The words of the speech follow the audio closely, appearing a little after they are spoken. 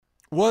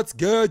What's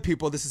good,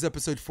 people? This is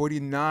episode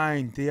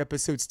 49. The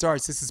episode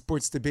starts. This is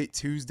Sports Debate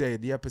Tuesday.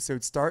 The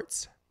episode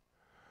starts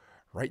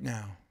right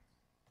now.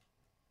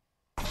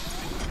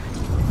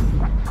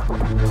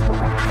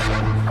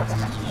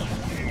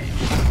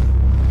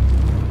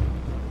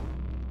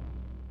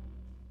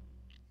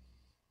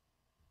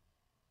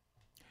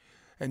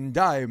 And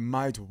I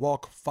might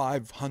walk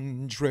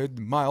 500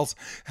 miles,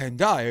 and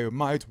I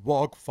might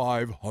walk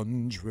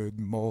 500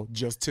 more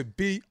just to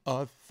be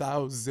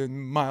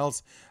 1,000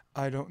 miles.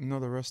 I don't know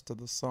the rest of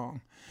the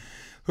song.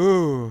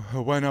 Ooh,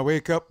 when I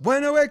wake up.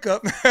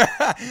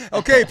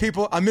 Okay,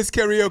 people, I miss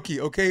karaoke,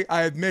 okay?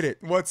 I admit it.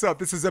 What's up?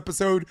 This is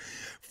episode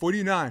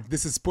 49.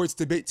 This is Sports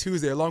Debate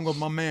Tuesday, along with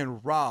my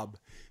man, Rob.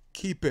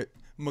 Keep it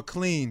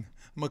McLean.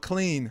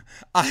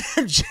 I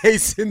am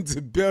Jason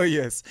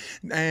DeBillius,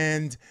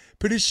 and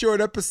pretty short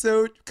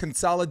episode,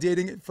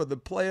 consolidating it for the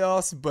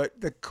playoffs.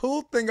 But the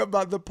cool thing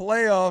about the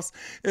playoffs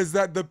is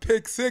that the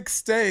pick six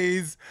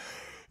stays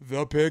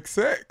the pick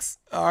six.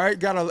 All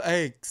right,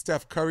 hey,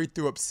 Steph Curry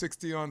threw up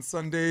 60 on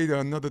Sunday,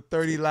 another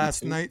 30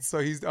 last night. So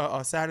he's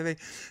Saturday,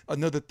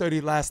 another 30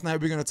 last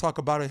night. We're going to talk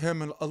about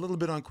him a little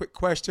bit on Quick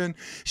Question.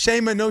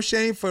 Shame or no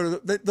shame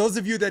for those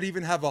of you that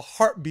even have a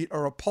heartbeat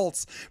or a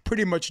pulse,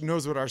 pretty much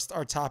knows what our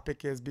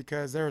topic is,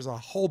 because there's a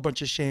whole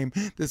bunch of shame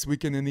this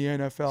weekend in the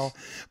NFL.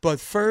 But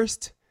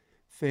first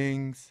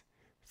things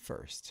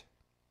first.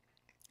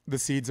 The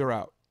seeds are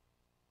out.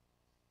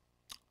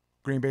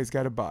 Green Bay's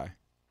got to bye.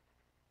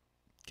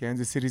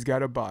 Kansas City's got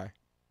to bye.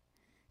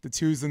 The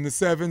 2s and the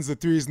 7s, the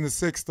 3s and the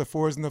 6s, the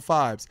 4s and the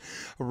 5s.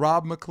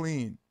 Rob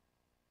McLean,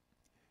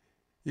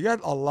 you got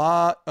a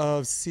lot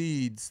of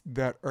seeds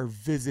that are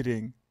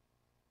visiting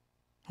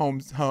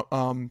home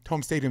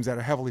stadiums that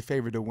are heavily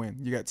favored to win.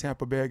 You got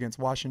Tampa Bay against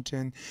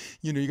Washington.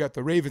 You got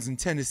the Ravens in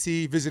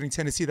Tennessee, visiting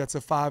Tennessee. That's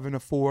a 5 and a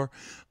 4.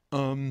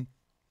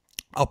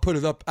 I'll put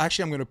it up.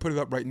 Actually, I'm going to put it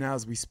up right now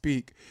as we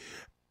speak,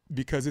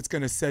 because it's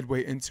going to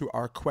segue into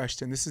our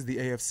question. This is the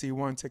AFC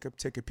one. Take a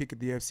peek at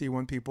the AFC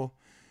one, people.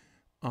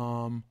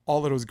 All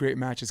of those great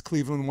matches.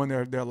 Cleveland won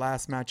their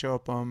last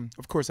matchup.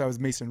 Of course, I was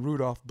Mason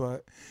Rudolph,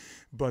 but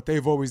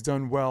they've always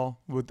done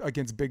well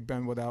against Big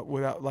Ben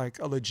without like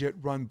a legit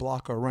run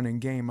block or running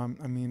game.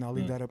 I'll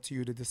leave that up to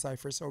you to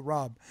decipher. So,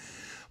 Rob,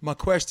 my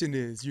question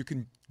is: you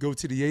can go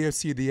to the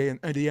AFC, the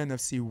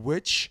NFC.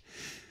 Which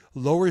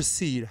lower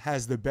seed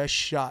has the best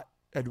shot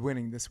at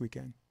winning this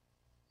weekend?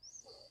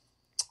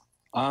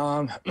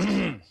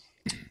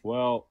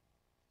 Well,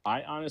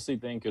 I honestly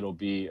think it'll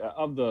be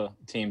of the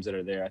teams that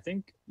are there. I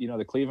think,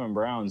 the Cleveland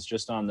Browns,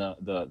 just on the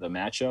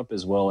matchup,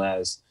 as well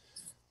as,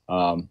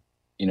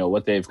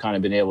 what they've kind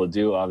of been able to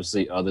do,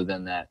 obviously, other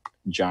than that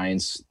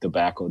Giants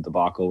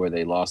debacle where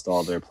they lost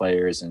all their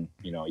players and,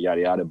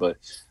 yada, yada. But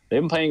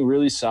they've been playing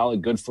really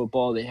solid, good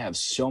football. They have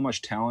so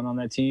much talent on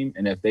that team.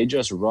 And if they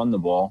just run the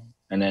ball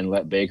and then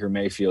let Baker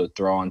Mayfield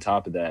throw on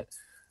top of that,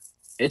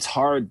 it's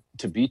hard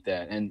to beat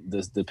that. And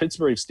the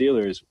Pittsburgh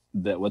Steelers,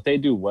 that what they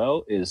do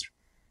well is,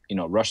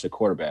 rush the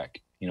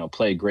quarterback,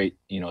 play great,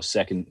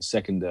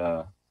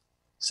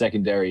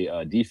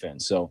 secondary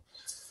defense. So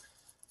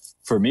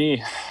for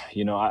me,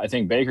 I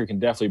think Baker can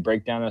definitely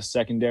break down a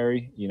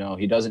secondary.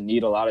 He doesn't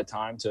need a lot of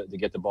time to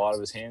get the ball out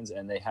of his hands,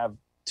 and they have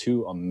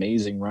two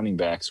amazing running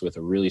backs with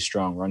a really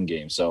strong run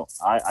game. So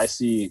I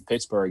see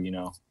Pittsburgh,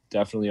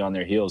 definitely on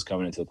their heels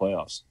coming into the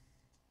playoffs.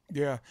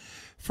 Yeah.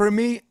 For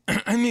me,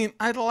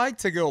 I'd like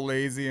to go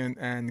lazy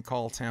and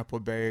call Tampa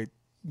Bay,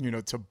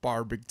 to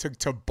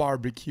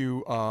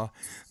barbecue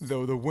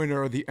the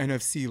winner of the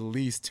NFC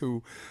least,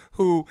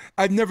 who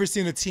I've never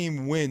seen a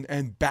team win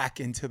and back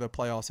into the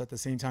playoffs at the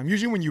same time.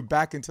 Usually when you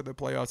back into the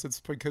playoffs, it's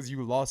because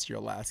you lost your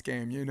last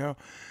game,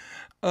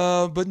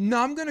 But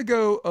no, I'm going to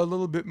go a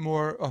little bit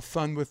more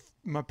fun with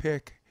my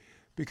pick,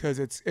 because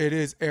it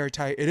is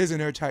airtight. It is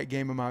an airtight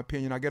game, in my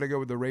opinion. I got to go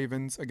with the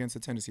Ravens against the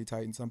Tennessee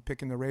Titans. I'm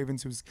picking the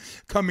Ravens, who's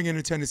coming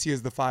into Tennessee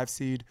as the 5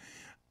 seed.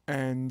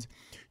 And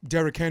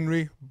Derrick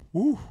Henry,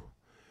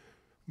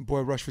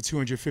 boy, rushed for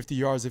 250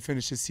 yards to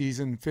finish the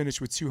season. Finished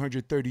with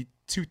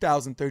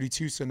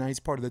 2,032, so now he's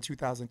part of the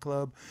 2,000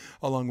 club,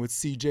 along with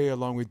CJ,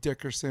 along with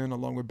Dickerson,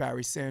 along with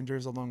Barry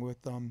Sanders, along with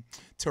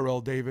Terrell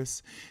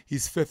Davis.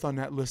 He's 5th on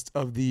that list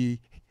of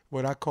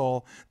what I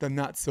call the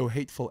not so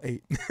hateful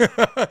 8.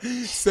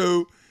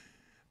 So,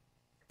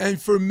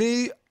 and for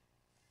me,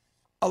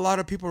 a lot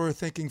of people are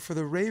thinking for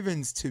the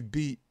Ravens to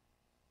beat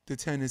the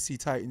Tennessee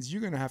Titans,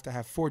 you're going to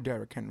have 4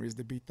 Derrick Henrys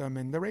to beat them.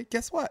 And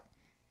guess what?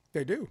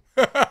 They do.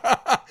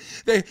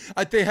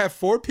 They have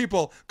 4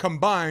 people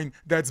combined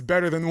that's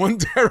better than one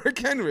Derrick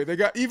Henry. They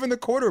got even the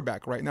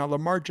quarterback right now,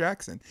 Lamar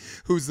Jackson,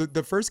 who's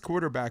the first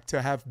quarterback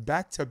to have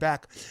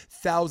back-to-back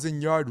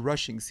 1,000-yard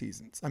rushing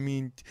seasons.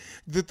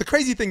 The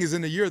crazy thing is,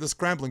 in the year of the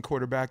scrambling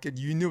quarterback,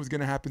 you knew it was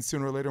going to happen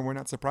sooner or later, and we're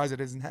not surprised it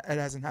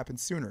hasn't happened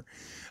sooner.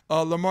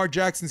 Lamar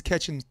Jackson's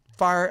catching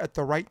fire at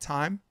the right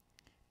time.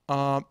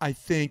 I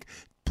think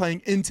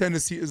playing in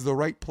Tennessee is the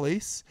right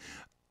place.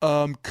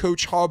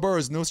 Coach Harbaugh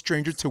is no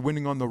stranger to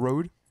winning on the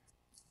road.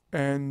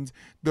 And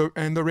the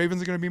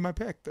Ravens are going to be my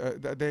pick.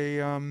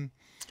 They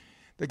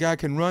The guy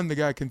can run. The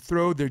guy can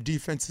throw. Their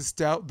defense is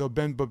stout. They'll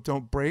bend but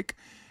don't break.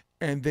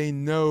 And they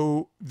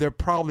know they're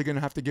probably going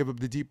to have to give up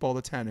the deep ball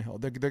to Tannehill.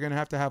 They're going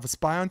to have a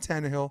spy on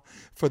Tannehill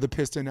for the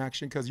piston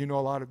action because you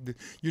know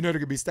they're going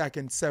to be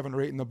stacking 7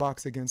 or 8 in the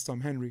box against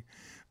Henry.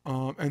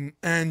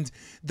 And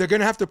they're going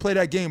to have to play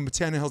that game, but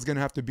Tannehill's going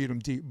to have to beat him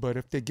deep. But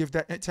if they give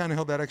that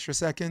Tannehill that extra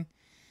second,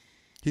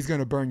 he's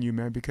going to burn you,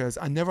 man, because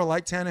I never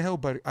liked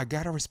Tannehill, but I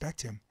got to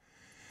respect him.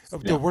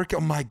 The work, oh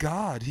my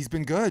God, he's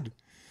been good.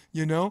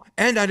 You know,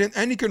 and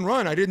he can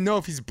run. I didn't know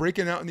if he's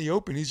breaking out in the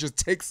open. He just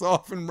takes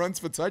off and runs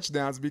for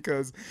touchdowns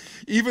because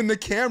even the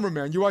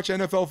cameraman, you watch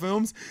NFL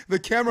films, the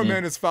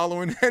cameraman is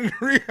following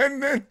Henry, and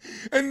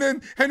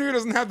then Henry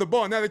doesn't have the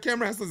ball. Now the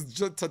camera has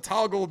to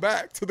toggle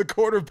back to the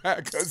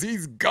quarterback because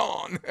he's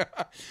gone.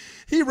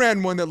 He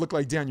ran one that looked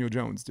like Daniel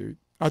Jones, dude.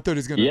 I thought he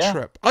was gonna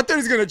trip. I thought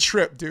he was gonna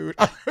trip, dude.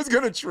 I was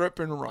gonna trip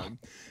and run.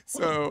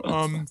 So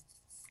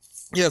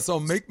so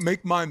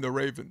make mine the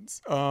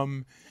Ravens.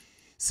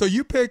 So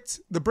you picked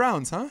the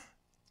Browns, huh?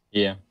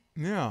 Yeah.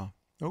 Yeah.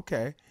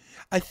 Okay.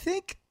 I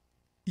think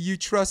you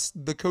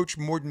trust the coach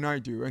more than I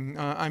do, and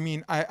I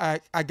mean, I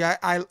got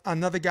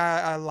another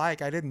guy I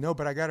like. I didn't know,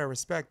 but I gotta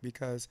respect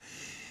because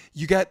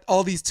you got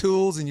all these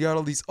tools and you got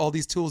all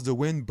these tools to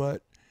win,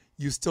 but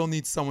you still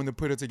need someone to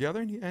put it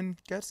together. And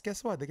guess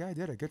what? The guy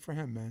did it. Good for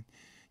him, man.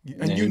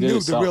 And you knew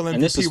the real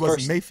MVP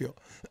wasn't Mayfield.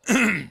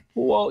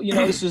 Well,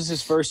 this was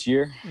his first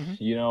year,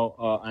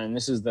 and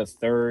this is the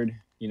third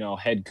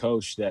head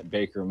coach that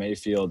Baker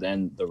Mayfield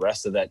and the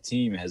rest of that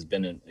team has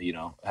been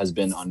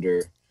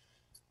under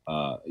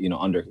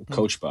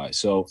coached by.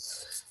 So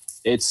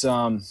it's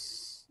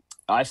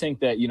I think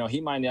that he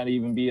might not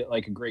even be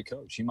like a great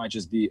coach. He might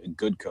just be a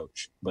good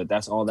coach. But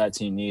that's all that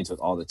team needs with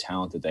all the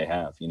talent that they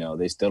have.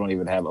 They still don't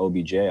even have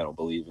OBJ, I don't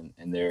believe,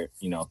 and they're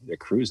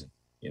cruising.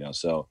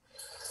 So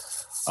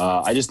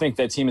I just think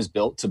that team is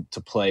built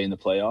to play in the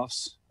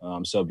playoffs.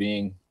 So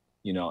being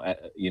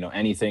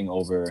anything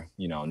over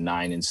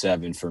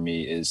 9-7 for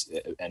me is,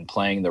 and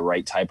playing the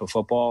right type of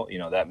football,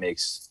 that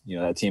makes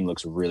that team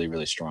looks really,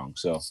 really strong.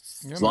 So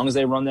as long as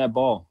they run that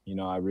ball,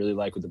 I really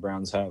like what the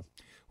Browns have.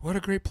 What a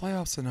great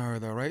playoff scenario,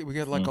 though, right? We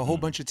got like a whole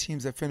bunch of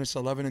teams that finished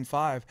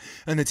 11-5,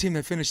 and the team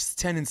that finished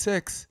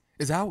 10-6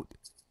 is out.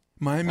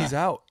 Miami's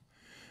out.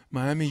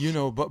 Miami,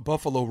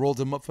 Buffalo rolled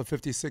them up for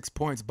 56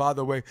 points. By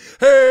the way,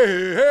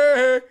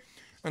 hey.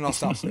 And I'll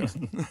stop there.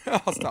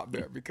 I'll stop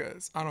there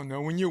because, I don't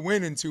know, when you're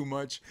winning too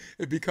much,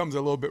 it becomes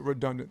a little bit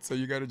redundant. So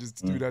you got to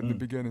just do that in the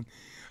beginning.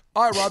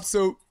 All right, Rob,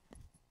 so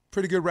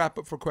pretty good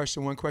wrap-up for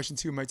question 1. Question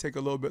 2 might take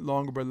a little bit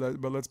longer,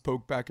 but let's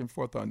poke back and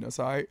forth on this,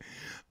 all right?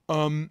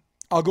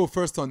 I'll go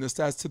first on this.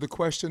 As to the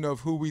question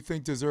of who we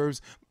think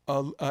deserves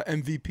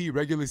MVP,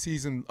 regular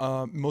season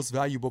most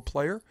valuable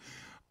player.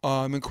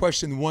 And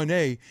question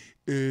 1A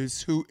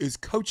is who is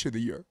coach of the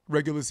year,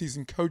 regular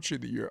season coach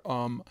of the year.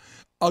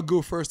 I'll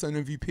go first on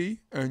MVP,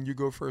 and you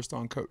go first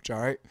on coach, all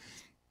right?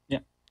 Yeah.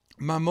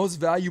 My most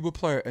valuable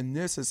player, and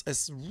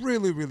it's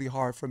really, really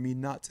hard for me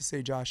not to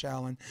say Josh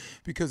Allen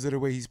because of the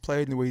way he's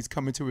played and the way he's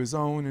coming to his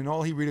own, and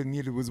all he really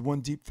needed was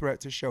one deep threat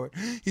to show it.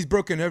 He's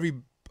broken every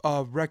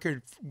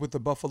record with the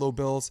Buffalo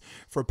Bills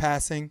for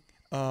passing,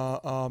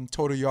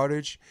 total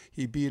yardage.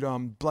 He beat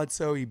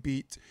Bledsoe. He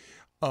beat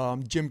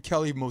Jim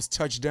Kelly most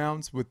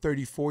touchdowns with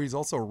 34. He's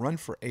also run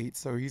for 8,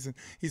 so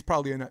he's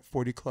probably in that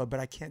 40 club.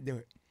 But I can't do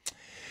it.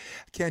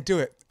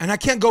 And I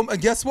can't go. And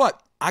guess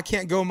what? I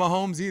can't go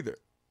Mahomes either.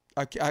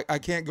 I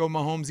can't go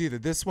Mahomes either.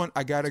 This one,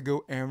 I got to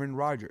go Aaron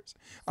Rodgers.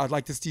 I'd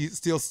like to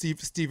steal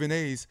Stephen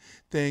A's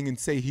thing and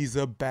say he's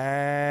a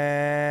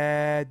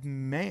bad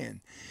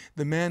man.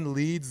 The man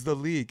leads the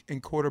league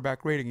in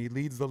quarterback rating. He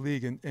leads the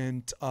league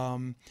in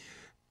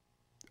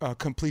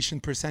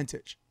completion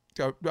percentage.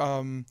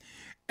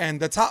 And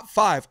the top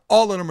 5,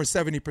 all of them are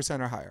 70%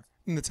 or higher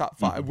in the top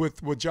 5,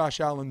 with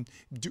Josh Allen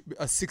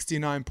a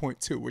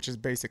 69.2, which is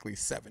basically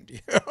 70.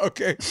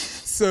 Okay,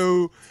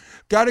 so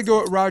got to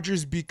go at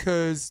Rodgers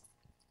because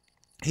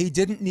he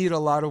didn't need a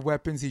lot of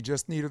weapons. He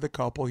just needed a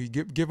couple. He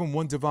give him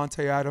one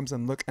Devontae Adams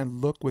and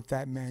look what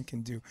that man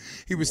can do.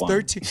 He was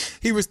 13.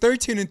 He was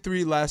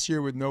 13-3 last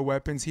year with no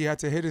weapons. He had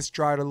to hit his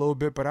stride a little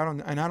bit, but I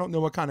don't know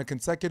what kind of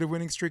consecutive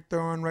winning streak they're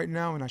on right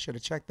now, and I should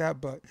have checked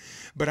that.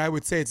 But I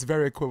would say it's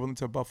very equivalent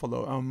to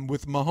Buffalo.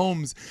 With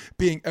Mahomes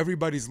being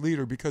everybody's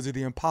leader because of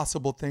the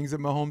impossible things that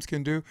Mahomes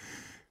can do.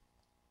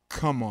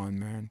 Come on,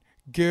 man.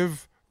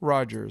 Give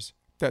Rodgers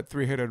that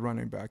 3-headed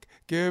running back.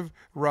 Give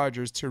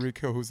Rodgers Tyreek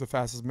Hill, who's the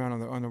fastest man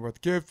on the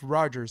earth. Give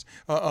Rodgers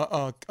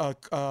a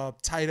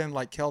tight end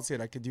like Kelsey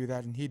that could do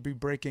that, and he'd be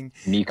breaking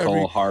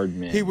Nicole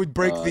Hardman. He would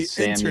break the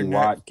Sammy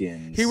internet.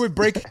 Watkins. He would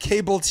break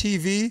cable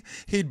TV.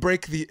 He'd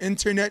break the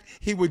internet.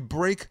 He would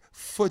break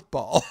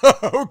football.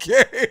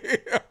 Okay.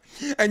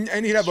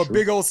 And he'd have a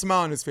big old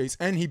smile on his face,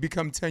 and he'd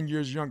become 10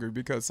 years younger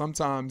because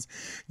sometimes,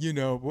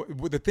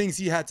 with the things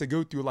he had to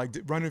go through, like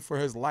running for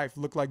his life,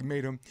 looked like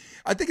made him.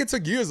 I think it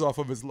took years off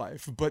of his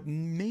life, but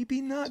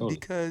maybe not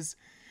because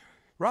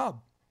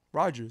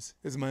Rodgers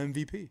is my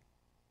MVP.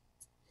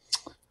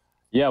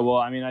 Yeah, well,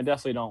 I mean, I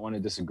definitely don't want to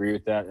disagree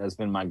with that. That's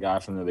been my guy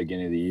from the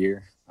beginning of the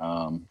year.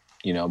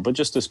 But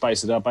just to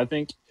spice it up, I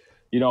think,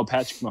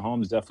 Patrick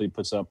Mahomes definitely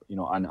puts up,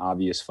 an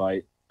obvious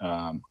fight.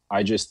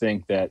 I just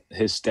think that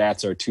his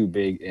stats are too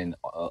big in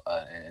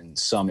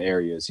some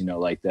areas,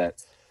 like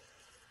that,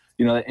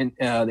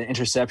 the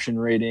interception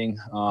rating,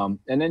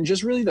 and then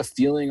just really the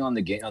feeling on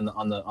the game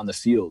on the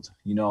field.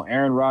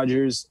 Aaron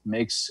Rodgers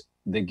makes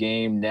the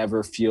game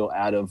never feel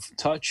out of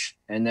touch,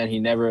 and then he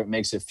never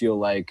makes it feel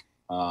like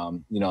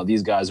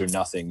these guys are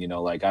nothing.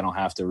 Like I don't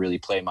have to really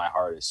play my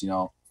hardest.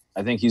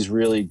 I think he's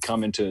really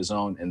come into his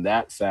own in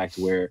that fact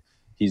where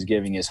he's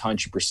giving his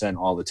 100%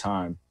 all the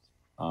time.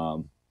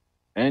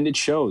 And it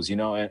shows,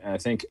 and I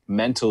think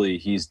mentally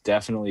he's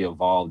definitely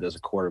evolved as a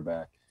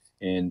quarterback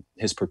in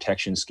his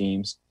protection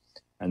schemes.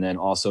 And then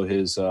also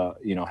his,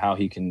 how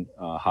he can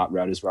hot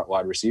route his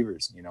wide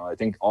receivers. I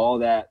think all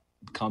that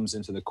comes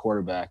into the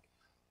quarterback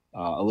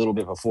a little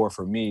bit before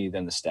for me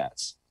than the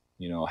stats,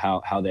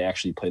 how they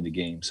actually play the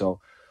game. So,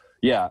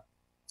 yeah,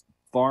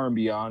 far and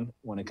beyond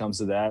when it comes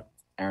to that,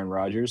 Aaron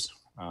Rodgers.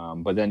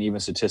 But then even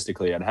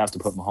statistically, I'd have to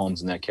put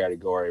Mahomes in that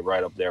category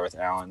right up there with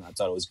Allen. I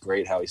thought it was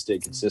great how he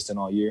stayed consistent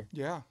all year.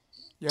 Yeah.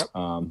 Yep.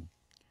 And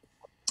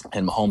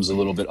Mahomes a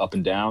little bit up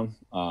and down.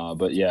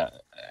 But, yeah,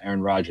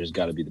 Aaron Rodgers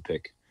got to be the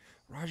pick.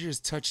 Rodgers'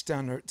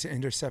 touchdown to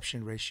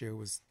interception ratio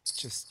was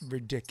just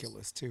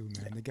ridiculous too,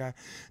 man. The guy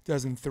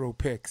doesn't throw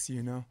picks,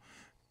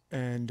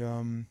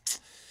 and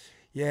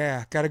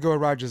yeah, got to go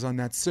with Rodgers on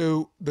that.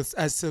 So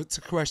as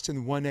to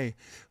question 1A,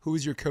 who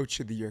is your coach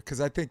of the year?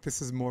 Because I think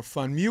this is more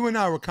fun. You and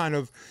I were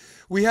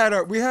we had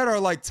our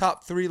like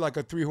top three, like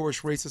a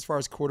 3-horse race as far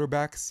as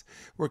quarterbacks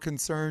were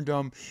concerned.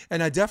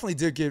 And I definitely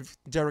did give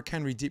Derrick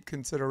Henry deep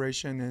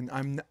consideration.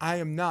 And I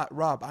am not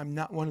Rob. I'm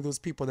not one of those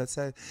people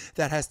that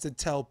has to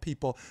tell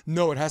people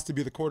no, it has to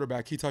be the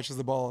quarterback. He touches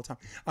the ball all the time.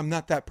 I'm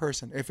not that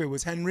person. If I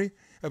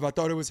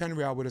thought it was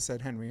Henry, I would have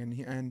said Henry.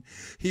 And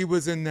he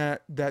was in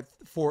that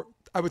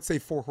I would say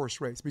 4-horse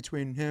race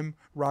between him,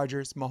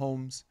 Rodgers,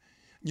 Mahomes,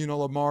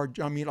 Lamar.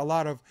 I mean, a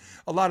lot of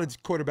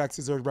quarterbacks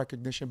deserve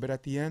recognition, but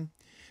at the end,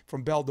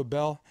 from bell to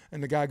bell,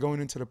 and the guy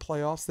going into the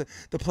playoffs,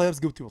 the playoffs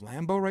go through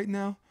Lambeau right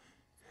now.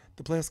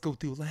 The playoffs go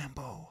through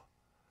Lambeau.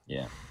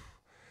 Yeah.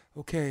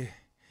 Okay,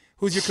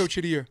 who's your coach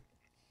of the year?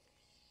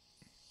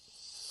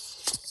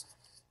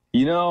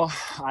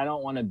 I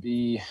don't want to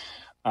be.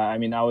 I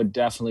would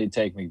definitely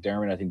take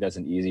McDermott. I think that's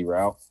an easy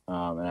route,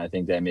 and I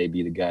think that may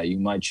be the guy you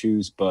might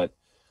choose, but.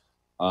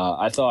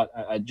 I thought,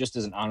 just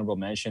as an honorable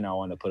mention, I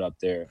want to put up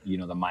there,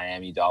 the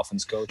Miami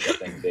Dolphins coach. I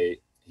think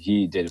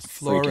he did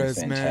freaking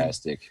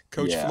fantastic. Man.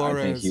 Coach Flores.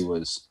 I think he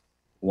was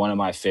one of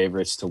my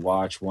favorites to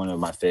watch, one of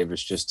my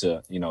favorites just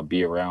to,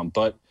 be around.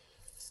 But,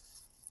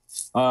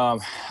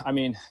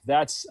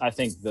 that's, I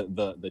think,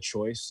 the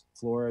choice,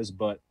 Flores.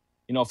 But,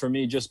 for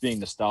me, just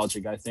being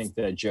nostalgic, I think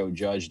that Joe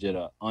Judge did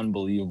an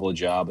unbelievable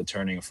job of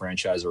turning a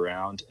franchise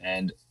around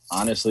and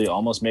honestly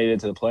almost made it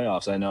to the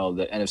playoffs. I know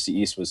the NFC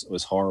East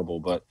was horrible,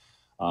 but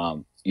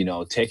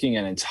taking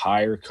an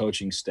entire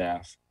coaching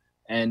staff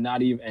and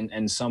not even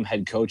and some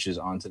head coaches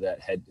onto that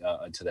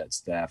to that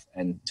staff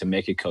and to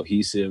make it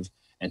cohesive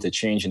and to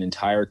change an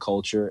entire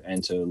culture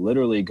and to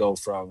literally go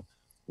from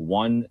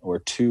 1 or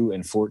 2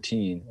 and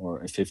 14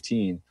 or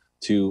 15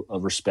 to a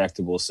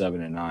respectable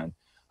 7 and 9.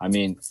 I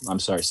mean, I'm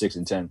sorry, 6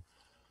 and 10.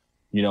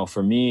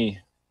 For me,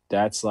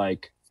 that's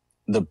like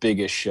the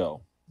biggest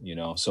show.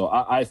 So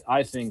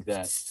I think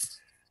that.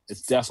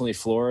 It's definitely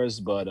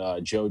Flores,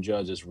 but Joe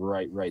Judge is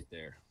right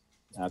there.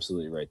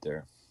 Absolutely right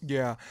there.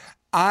 Yeah.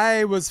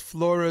 I was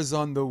Flores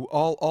on the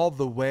all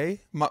the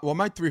way. My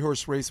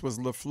 3-horse race was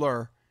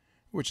LaFleur,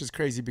 which is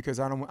crazy because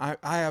I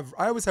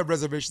always have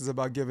reservations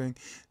about giving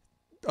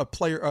a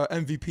player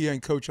MVP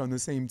and coach on the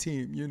same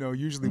team.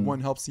 Usually one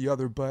helps the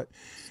other,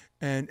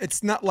 and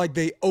it's not like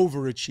they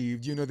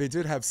overachieved. They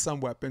did have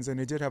some weapons and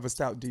they did have a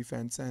stout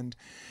defense. And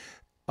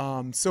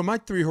so my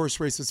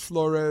 3-horse race is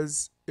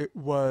Flores. It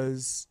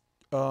was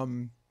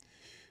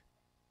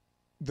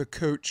the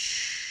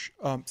coach,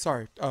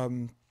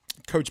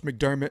 Coach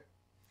McDermott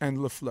and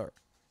LaFleur.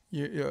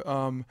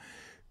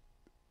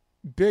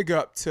 Big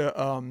up to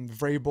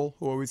Vrabel,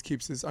 who always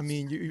keeps his.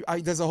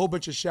 There's a whole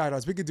bunch of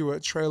shout-outs. We could do a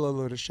trailer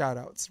load of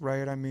shout-outs,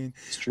 right?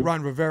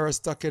 Ron Rivera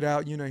stuck it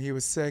out. He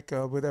was sick,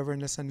 whatever,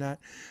 and this and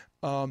that.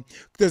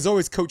 There's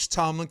always Coach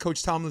Tomlin.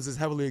 Coach Tomlin is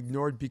heavily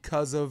ignored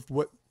because of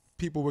what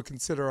people would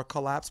consider a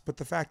collapse, but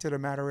the fact of the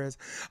matter is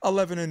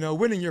 11-0,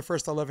 winning your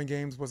first 11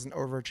 games was an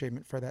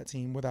overachievement for that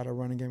team without a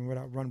running game,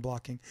 without run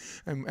blocking.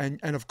 And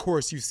of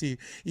course you see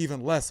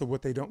even less of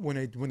what they don't when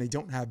they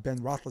don't have Ben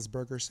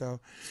Roethlisberger.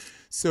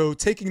 So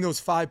taking those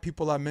 5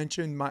 people I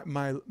mentioned,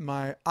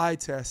 my eye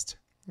test,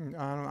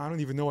 I don't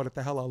even know what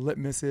the hell a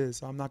litmus is,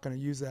 so I'm not going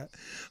to use that.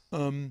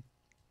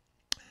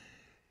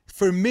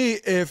 For me,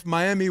 if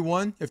Miami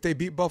won, if they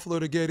beat Buffalo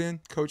to get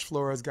in, Coach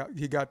Flores got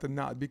the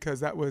nod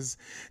because that was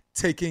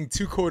taking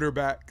 2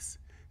 quarterbacks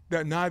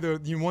that neither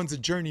one's a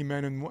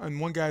journeyman and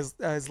one guy's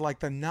as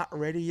like the not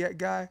ready yet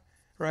guy,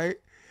 right?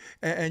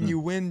 And you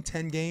win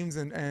 10 games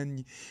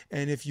and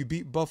if you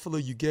beat Buffalo,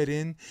 you get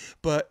in.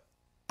 But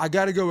I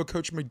got to go with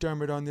Coach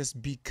McDermott on this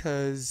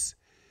because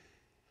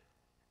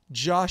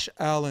Josh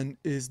Allen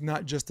is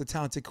not just a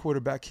talented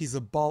quarterback, he's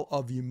a ball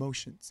of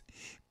emotions.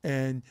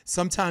 And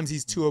sometimes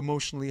he's too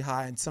emotionally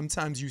high, and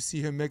sometimes you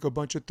see him make a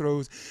bunch of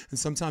throws, and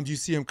sometimes you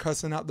see him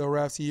cussing out the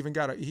refs.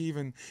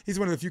 He's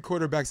one of the few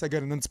quarterbacks that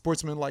get an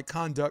unsportsmanlike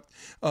conduct.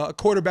 A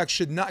quarterback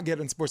should not get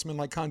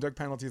unsportsmanlike conduct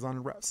penalties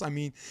on refs. I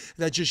mean,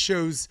 that just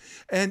shows,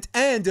 and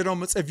it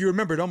almost, if you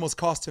remember, it almost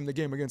cost him the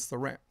game against the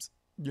Rams.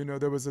 You know,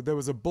 there was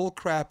a bull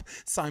crap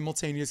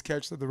simultaneous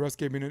catch that the refs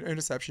gave me an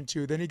interception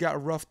to. Then he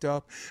got roughed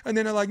up, and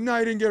then they're like, no,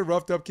 he didn't get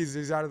roughed up because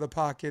he's out of the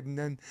pocket. And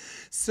then,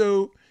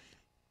 so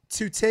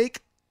to take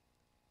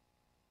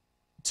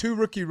two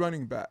rookie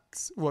running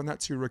backs, well, not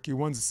two rookie,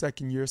 one's a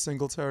second year,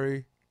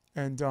 Singletary,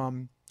 and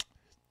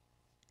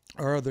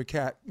our other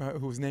cat,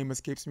 whose name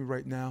escapes me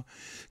right now,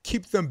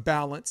 keep them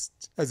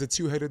balanced as a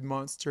two-headed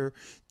monster,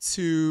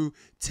 to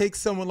take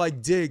someone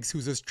like Diggs,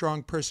 who's a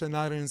strong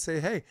personality, and say,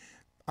 hey,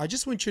 I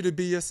just want you to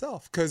be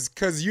yourself,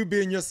 because you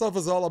being yourself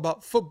is all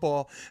about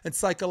football, and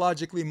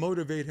psychologically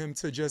motivate him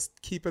to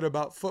just keep it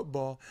about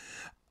football,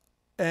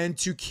 and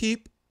to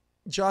keep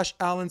Josh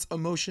Allen's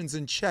emotions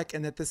in check,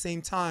 and at the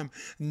same time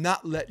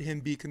not let him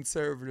be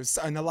conservative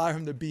and allow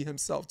him to be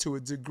himself to a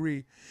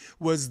degree,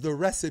 was the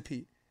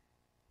recipe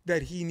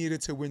that he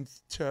needed to win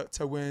to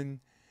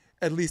win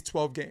at least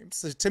 12 games.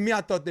 So to me,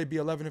 I thought they'd be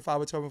 11-5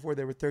 or 12-4.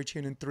 They were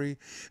 13-3,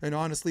 and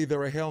honestly, they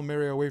were a Hail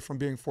Mary away from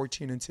being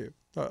 14-2.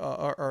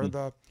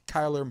 The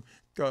Kyler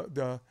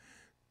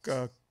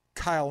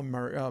Kyle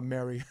Murray.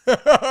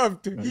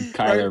 Kyler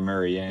right?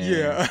 Murray,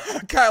 yeah.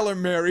 Kyler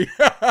Murray.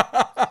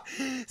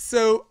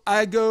 So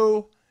I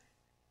do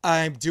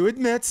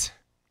admit,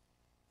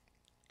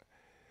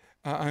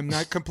 I'm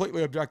not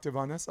completely objective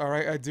on this, all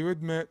right? I do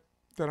admit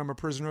that I'm a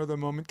prisoner of the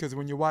moment, because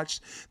when you watch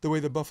the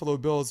way the Buffalo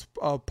Bills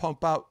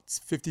pump out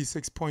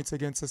 56 points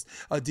against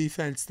a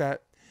defense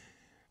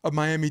a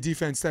Miami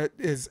defense that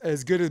is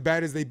as good as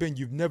bad as they've been,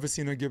 you've never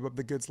seen them give up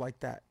the goods like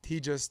that.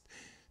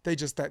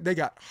 They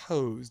got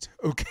hosed,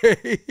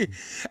 okay?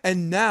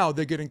 And now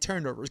they're getting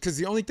turnovers, because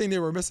the only thing they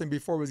were missing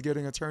before was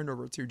getting a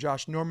turnover too.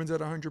 Josh Norman's at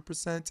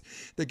 100%.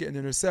 They're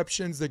getting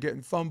interceptions. They're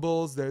getting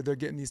fumbles. They're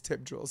getting these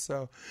tip drills.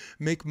 So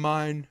make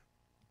mine,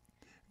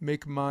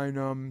 Coach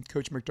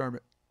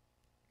McDermott.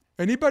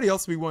 Anybody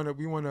else we want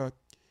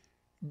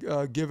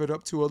to give it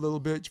up to a little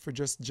bit for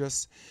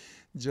just.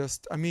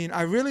 I mean,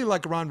 I really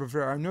like Ron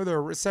Rivera. I know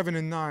they're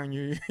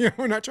 7-9.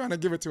 We're not trying to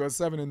give it to a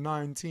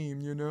 7-9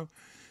 team, you know,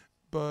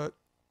 but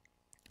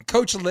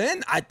Coach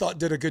Lynn, I thought,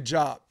 did a good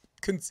job,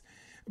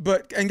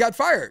 and got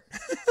fired.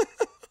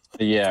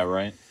 Yeah,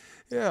 right.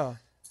 Yeah.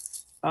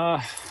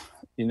 I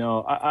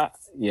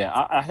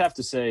have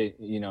to say,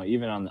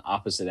 even on the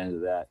opposite end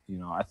of that,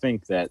 I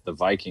think that the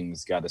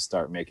Vikings got to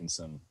start making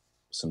some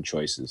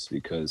choices,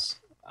 because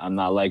I'm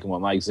not liking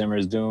what Mike Zimmer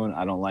is doing.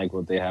 I don't like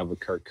what they have with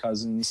Kirk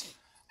Cousins.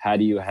 How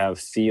do you have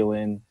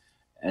Thielen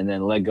and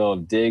then let go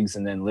of Diggs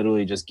and then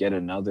literally just get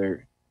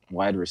another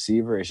wide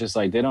receiver? It's just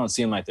like they don't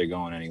seem like they're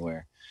going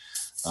anywhere.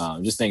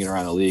 Just thinking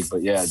around the league,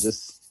 but yeah,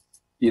 just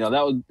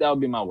that would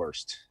be my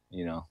worst.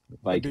 Vikings.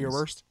 That'd be your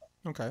worst.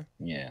 Okay.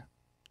 Yeah.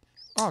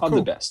 Oh, cool. cool.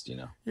 The best.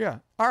 Yeah.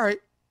 All right.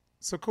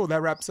 So cool.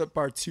 That wraps up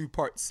our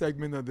 2-part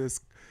segment of this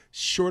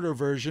shorter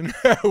version.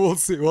 We'll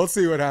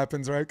see what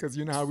happens, right? Because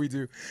you know how we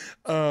do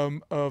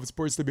of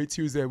Sports Debate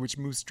Tuesday, which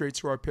moves straight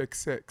to our pick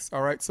 6.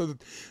 All right. So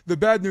the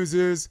bad news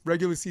is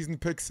regular season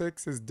pick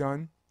 6 is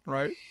done,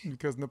 right?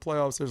 Because in the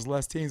playoffs there's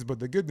less teams. But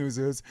the good news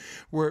is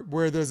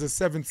where there's a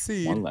 7th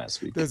seed, one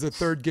last week, there's a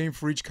 3rd game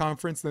for each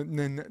conference, and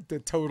then the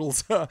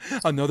totals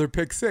another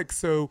pick 6.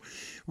 So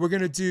we're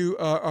gonna do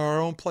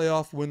our own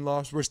playoff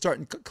win-loss. We're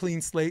starting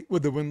clean slate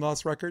with the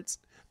win-loss records.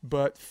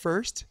 But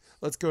first,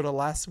 let's go to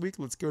last week.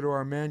 Let's go to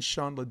our man,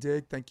 Sean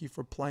Ledig. Thank you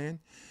for playing.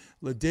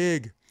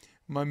 Ledig,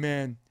 my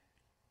man,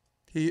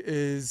 he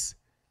is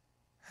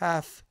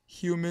half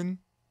human,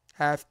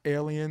 half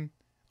alien,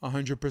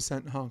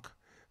 100% hunk.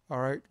 All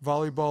right.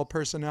 Volleyball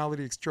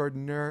personality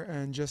extraordinaire,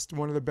 and just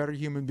one of the better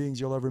human beings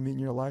you'll ever meet in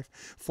your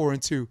life.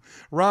 4-2.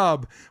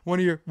 Rob,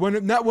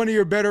 not one of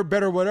your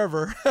better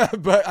whatever,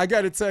 but I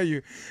got to tell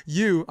you,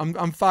 I'm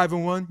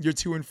 5-1. You're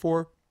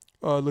 2-4.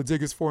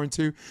 Ledig is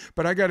 4-2.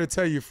 But I got to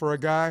tell you, for a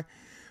guy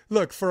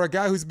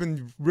who's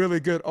been really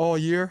good all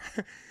year,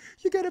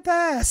 you get a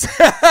pass.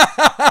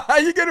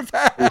 You get a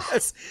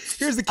pass.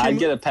 Here's the key. I'd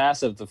get a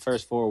pass if the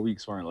first 4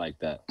 weeks weren't like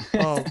that.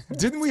 Oh,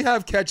 didn't we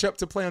have catch up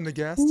to play on the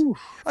guest?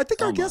 I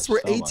think our guests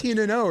were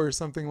 18-0 or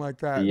something like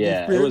that.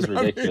 Yeah, it was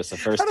ridiculous. The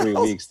first 3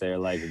 weeks, they're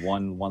like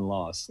one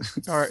loss.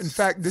 All right. In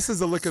fact, this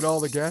is a look at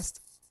all the guests.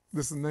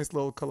 This is a nice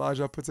little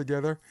collage I put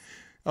together.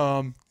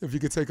 If you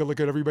could take a look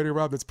at everybody,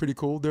 Rob, that's pretty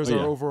cool. There's our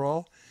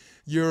overall.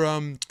 You're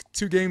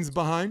 2 games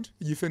behind.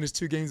 You finished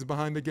 2 games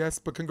behind the guests,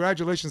 but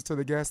congratulations to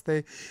the guests.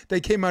 They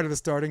came out of the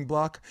starting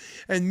block,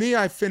 and me,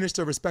 I finished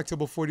a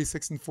respectable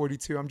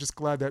 46-42. I'm just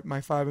glad that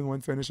my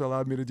 5-1 finish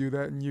allowed me to do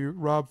that. And you,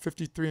 Rob,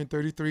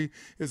 53-33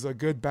 is a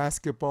good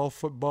basketball,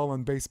 football,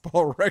 and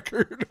baseball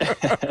record.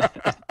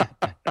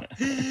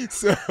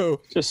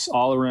 So just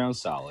all around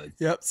solid.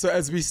 Yep. So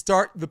as we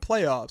start the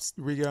playoffs,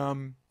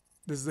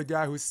 this is the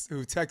guy who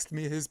texted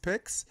me his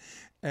picks,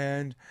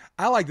 And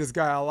I like this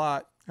guy a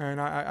lot.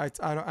 And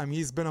I mean,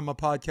 he's been on my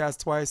podcast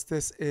twice.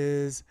 This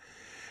is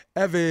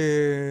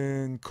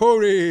Evan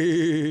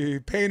Corey,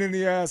 pain in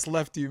the ass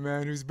lefty,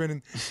 man, who's been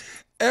in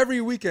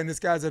every weekend. This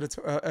guy's at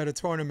a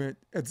tournament.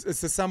 It's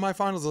the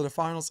semifinals or the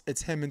finals.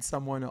 It's him and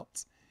someone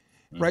else.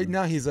 Right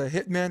now, he's a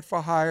hitman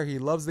for hire. He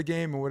loves the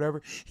game or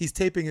whatever. He's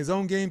taping his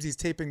own games. He's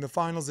taping the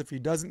finals if he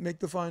doesn't make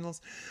the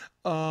finals.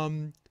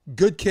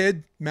 Good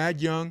kid, mad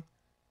young.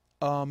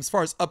 As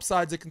far as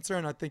upsides are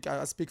concerned, I think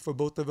I speak for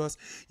both of us.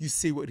 You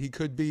see what he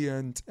could be,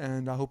 and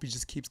I hope he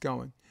just keeps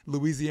going.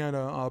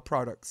 Louisiana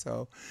product.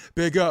 So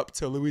big up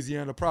to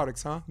Louisiana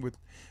products, huh? With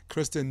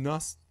Kristen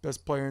Nuss,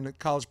 best player in the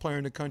college player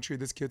in the country.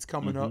 This kid's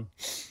coming up,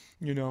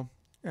 you know.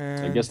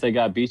 And I guess they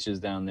got beaches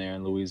down there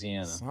in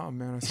Louisiana. Oh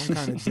man, some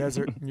kind of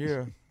desert.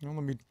 Yeah. Don't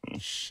let me.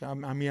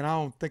 I mean, I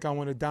don't think I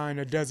want to die in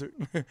a desert.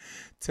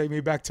 Take me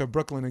back to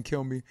Brooklyn and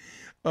kill me.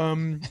 All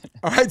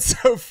right.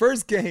 So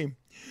first game,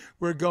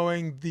 we're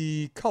going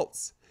the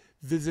Colts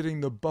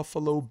visiting the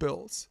Buffalo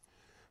Bills.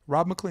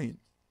 Rob McLean.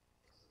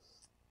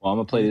 Well, I'm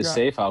gonna play this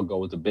safe. I'll go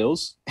with the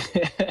Bills.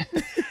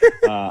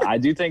 I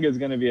do think it's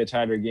gonna be a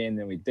tighter game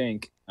than we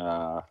think.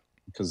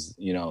 Because,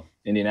 you know,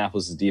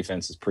 Indianapolis'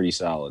 defense is pretty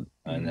solid.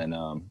 And then,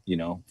 you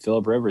know,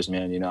 Phillip Rivers,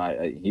 man, you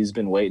know, he's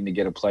been waiting to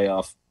get a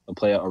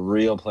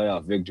real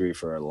playoff victory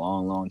for a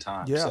long, long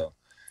time. Yeah. So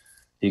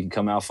he can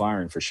come out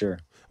firing for sure.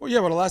 Well, yeah,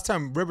 well, the last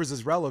time Rivers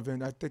is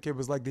relevant, I think it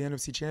was like the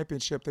NFC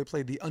Championship. They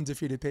played the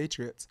undefeated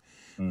Patriots.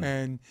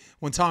 And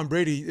when Tom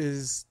Brady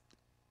is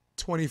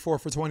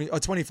 25 for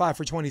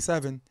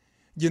 27,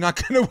 you're not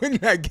going to win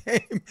that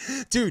game.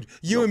 Dude,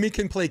 you and me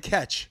can play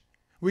catch.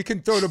 We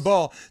can throw the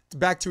ball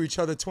back to each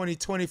other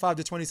 25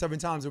 to 27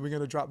 times, and we're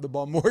going to drop the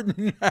ball more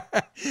than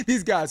that.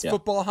 These guys,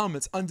 football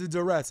helmets, under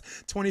duress,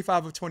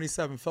 25 of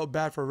 27. Felt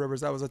bad for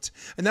Rivers.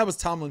 And that was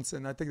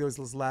Tomlinson. I think it was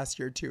his last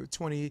year, too.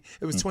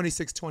 It was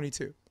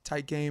 26-22.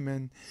 Tight game.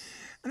 And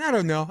I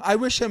don't know. I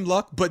wish him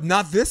luck, but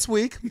not this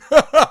week.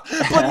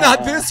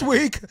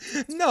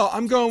 No,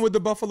 I'm going with the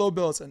Buffalo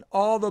Bills. And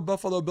all the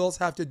Buffalo Bills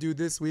have to do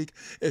this week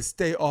is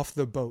stay off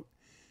the boat.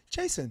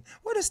 Jason,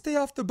 what does stay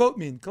off the boat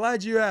mean?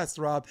 Glad you asked,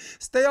 Rob.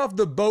 Stay off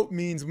the boat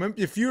means,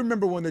 if you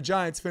remember when the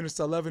Giants finished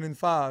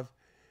 11-5,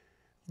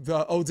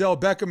 the Odell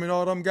Beckham and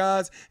all them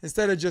guys,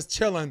 instead of just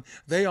chilling,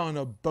 they on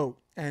a boat.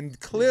 And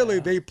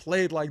clearly they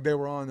played like they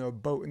were on a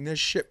boat, and their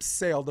ship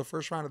sailed the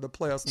first round of the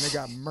playoffs, and they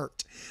got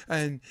murked.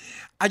 And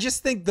I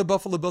just think the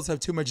Buffalo Bills have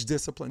too much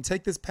discipline.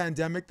 Take this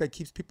pandemic that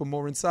keeps people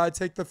more inside.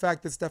 Take the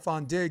fact that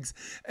Stephon Diggs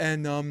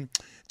and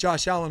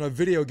Josh Allen are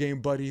video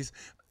game buddies.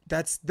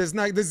 You're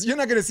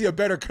not going to see a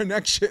better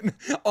connection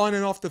on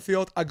and off the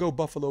field. I go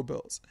Buffalo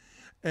Bills.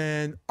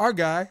 And our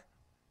guy,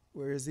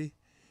 where is he?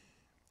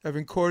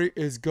 Evan Corey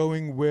is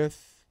going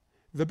with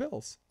the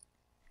Bills.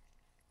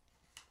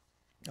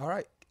 All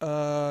right.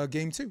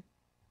 Game 2.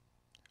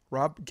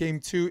 Rob, game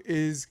 2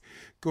 is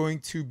going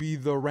to be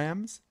the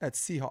Rams at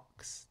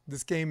Seahawks.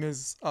 This game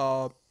is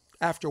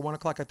after 1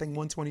 o'clock, I think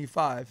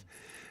 1:25.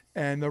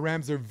 And the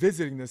Rams are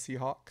visiting the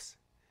Seahawks.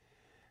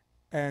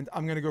 And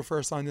I'm going to go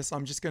first on this.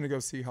 I'm just going to go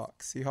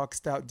Seahawks. Seahawks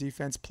stout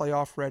defense,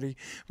 playoff ready.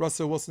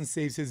 Russell Wilson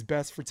saves his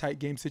best for tight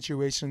game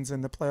situations,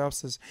 and the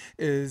playoffs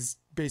is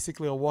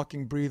basically a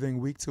walking, breathing,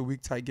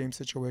 week-to-week tight game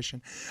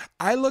situation.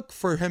 I look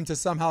for him to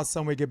somehow,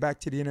 someway get back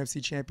to the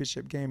NFC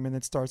Championship game, and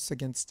it starts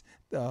against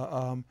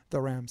the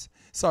Rams.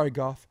 Sorry,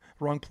 Goff.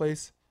 Wrong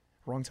place,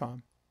 wrong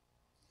time.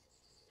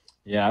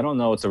 Yeah, I don't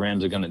know what the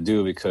Rams are going to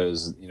do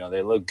because, you know,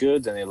 they look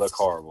good, then they look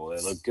horrible.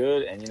 They look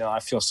good, and, you know, I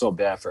feel so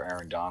bad for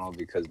Aaron Donald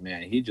because,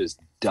 man, he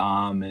just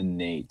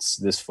dominates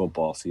this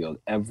football field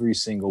every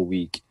single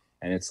week.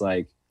 And it's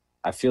like,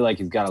 I feel like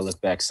he's got to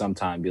look back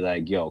sometime and be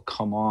like, yo,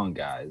 come on,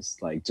 guys.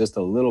 Like, just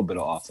a little bit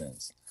of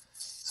offense.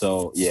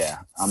 So,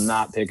 yeah, I'm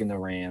not picking the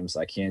Rams.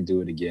 I can't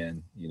do it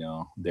again. You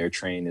know, their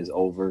train is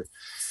over.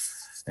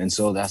 And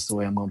so that's the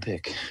way I'm going to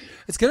pick.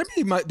 It's going to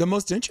be the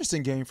most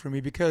interesting game for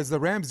me because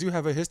the Rams do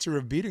have a history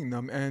of beating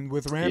them. And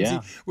with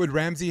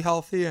Ramsey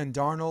healthy and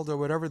Darnold or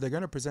whatever, they're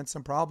going to present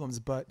some problems.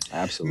 But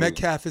absolutely,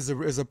 Metcalf is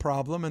a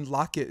problem and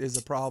Lockett is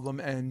a problem.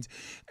 And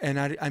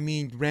I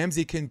mean,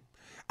 Ramsey can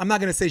 – I'm not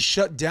going to say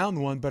shut down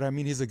one, but, I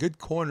mean, he's a good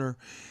corner.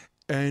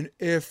 And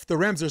if the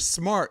Rams are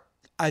smart,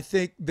 I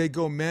think they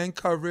go man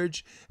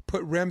coverage,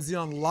 put Ramsey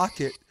on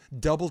Lockett,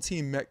 double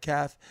team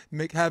Metcalf,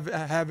 have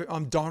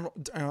Aaron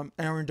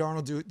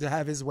Donald to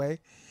have his way,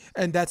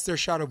 and that's their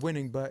shot of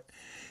winning. But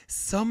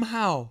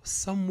somehow,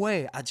 some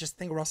way, I just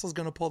think Russell's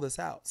going to pull this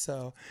out.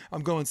 So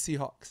I'm going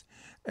Seahawks.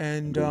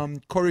 And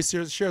Corey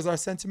shares our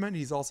sentiment.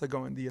 He's also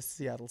going the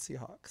Seattle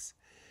Seahawks.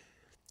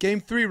 Game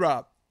 3,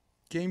 Rob.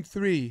 Game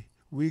 3,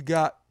 we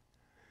got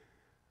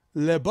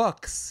Le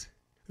Bucks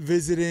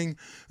visiting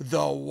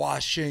the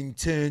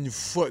Washington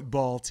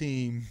football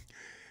team.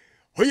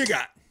 Who you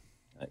got?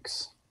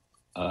 Thanks.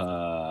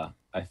 I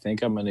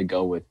think I'm going to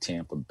go with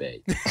Tampa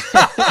Bay.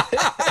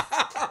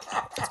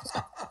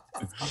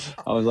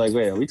 I was like,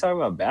 wait, are we talking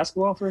about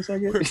basketball for a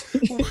second?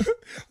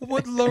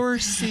 What lower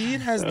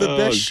seed has the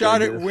best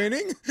shot at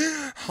winning?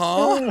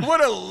 Huh?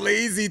 What a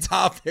lazy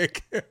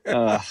topic.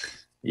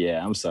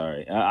 Yeah, I'm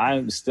sorry.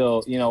 I'm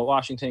still,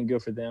 Washington,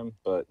 good for them,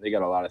 but they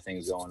got a lot of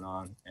things going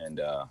on, and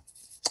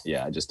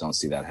yeah, I just don't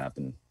see that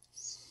happening.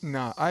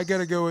 Nah, I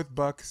gotta go with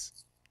Bucks.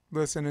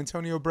 Listen,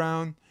 Antonio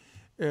Brown,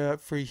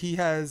 he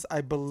has,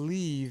 I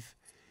believe,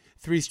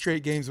 3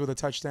 straight games with a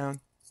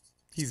touchdown.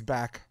 He's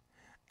back.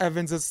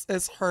 Evans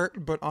is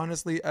hurt, but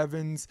honestly,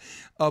 Evans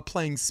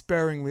playing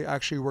sparingly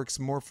actually works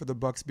more for the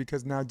Bucks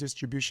because now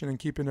distribution and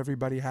keeping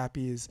everybody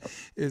happy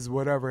is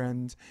whatever.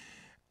 And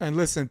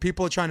listen,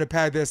 people are trying to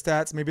pad their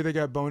stats. Maybe they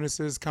got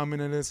bonuses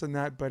coming and this and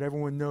that, but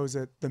everyone knows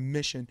that the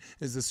mission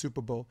is the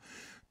Super Bowl.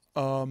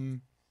 Um,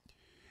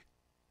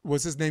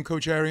 what's his name?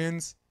 Coach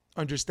Arians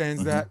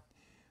understands Hmm. that.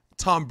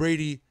 Tom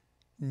Brady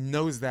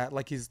knows that,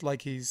 like he's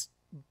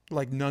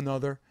like none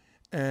other,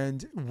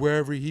 and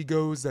wherever he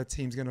goes, that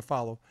team's gonna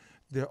follow.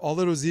 All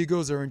of those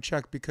egos are in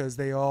check because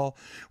they all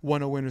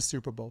want to win a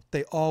Super Bowl.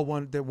 They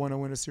want to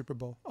win a Super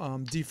Bowl.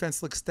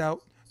 Defense looks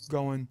stout.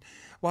 Going,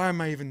 why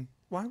am I even?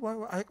 Why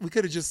I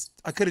could have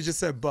just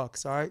said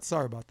Bucks. All right,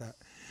 sorry about that.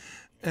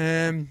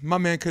 And my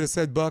man could have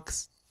said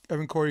Bucks.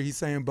 Evan Corey, he's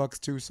saying Bucks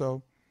too.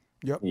 So,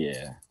 yep,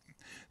 Yeah,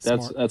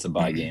 that's smart. that's a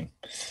bye game.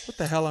 What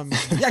the hell?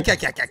 Yak.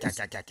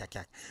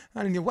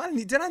 I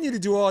didn't. Did I need to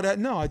do all that?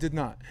 No, I did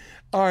not.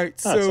 All right,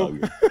 That's all so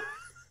good.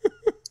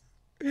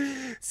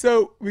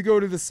 so we go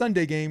to the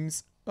Sunday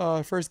games.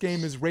 First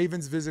game is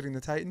Ravens visiting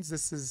the Titans.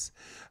 This is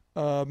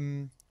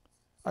um,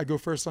 I go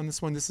first on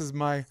this one. This is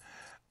my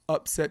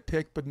upset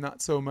pick, but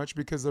not so much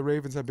because the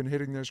Ravens have been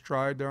hitting their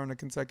stride. They're on a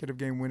consecutive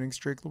game winning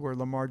streak where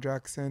Lamar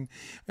Jackson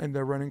and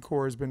their running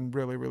core has been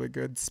really, really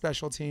good.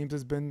 Special teams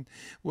has been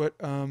what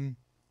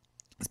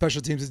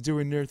special teams is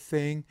doing their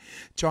thing.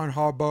 John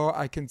Harbaugh,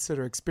 I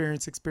consider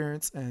experience,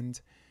 and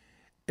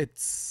it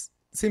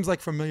seems like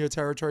familiar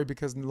territory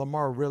because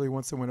Lamar really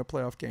wants to win a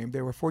playoff game.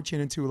 They were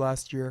 14-2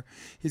 last year.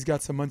 He's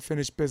got some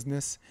unfinished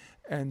business,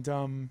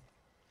 and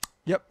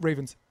yep,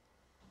 Ravens.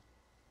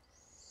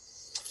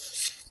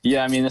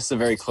 Yeah, I mean, this is a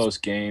very close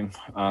game.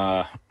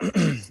 I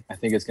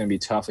think it's going to be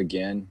tough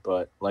again,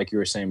 but like you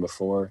were saying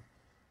before,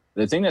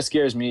 the thing that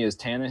scares me is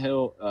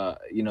Tannehill.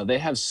 They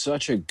have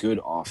such a good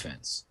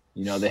offense.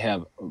 They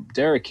have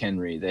Derrick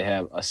Henry. They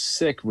have a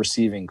sick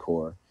receiving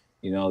core.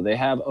 They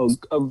have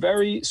a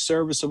very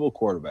serviceable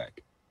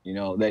quarterback.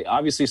 They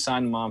obviously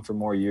signed him on for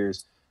more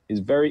years.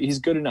 He's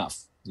good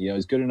enough.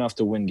 He's good enough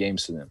to win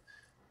games for them.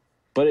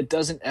 But it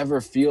doesn't ever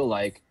feel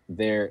like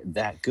they're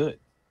that good.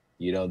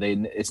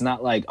 It's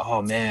not like,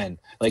 oh man,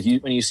 like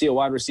when you see a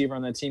wide receiver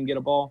on that team get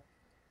a ball,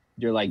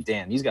 you're like,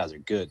 damn, these guys are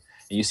good.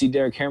 And you see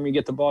Derrick Henry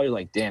get the ball, you're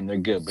like, damn, they're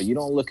good. But you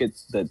don't look at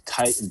the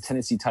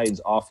Tennessee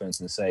Titans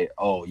offense and say,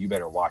 oh, you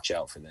better watch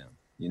out for them.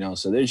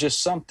 So there's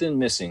just something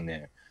missing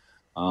there.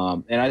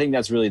 And I think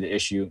that's really the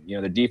issue.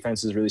 The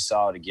defense is really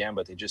solid again,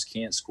 but they just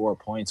can't score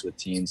points with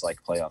teams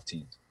like playoff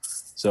teams.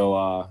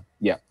 So,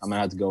 yeah, I'm going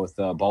to have to go with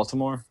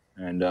Baltimore.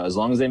 And as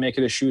long as they make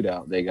it a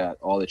shootout, they got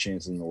all the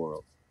chances in the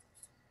world.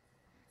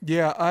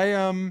 Yeah,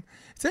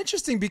 it's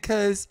interesting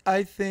because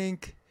I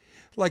think,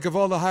 like, if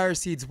all the higher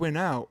seeds win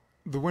out,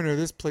 the winner of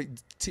this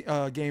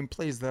game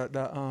plays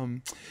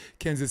the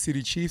Kansas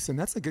City Chiefs, and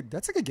that's a good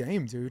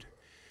game, dude.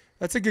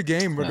 That's a good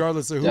game, Yeah,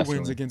 regardless of who wins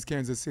definitely. against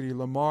Kansas City,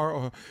 Lamar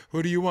or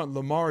who do you want,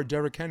 Lamar or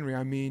Derrick Henry?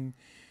 I mean,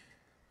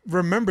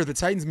 remember the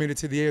Titans made it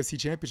to the AFC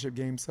Championship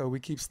game, so we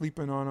keep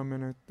sleeping on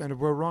them, and if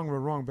we're wrong, we're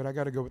wrong. But I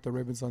got to go with the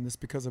Ravens on this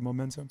because of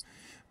momentum.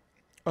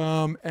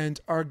 And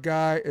our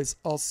guy is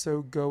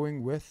also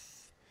going with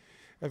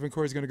Evan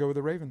Corey's going to go with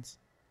the Ravens.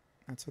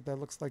 That's what that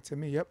looks like to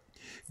me. Yep.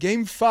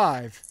 Game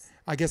 5.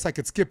 I guess I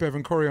could skip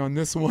Evan Corey on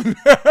this one.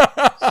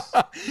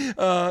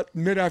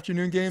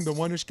 Mid-afternoon game. The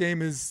one-ish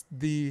game is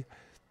the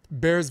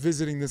Bears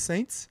visiting the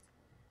Saints.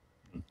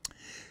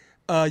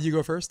 You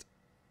go first.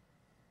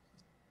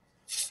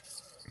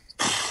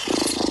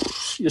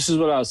 This is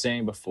what I was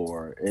saying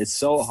before. It's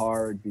so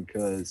hard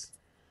because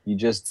you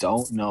just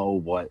don't know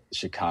what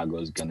Chicago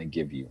is going to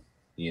give you.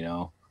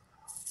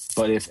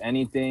 But if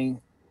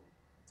anything,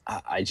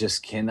 I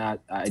just cannot.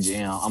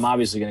 I'm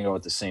obviously going to go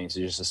with the Saints.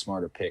 It's just a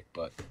smarter pick.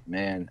 But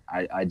man,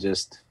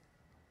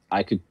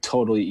 I could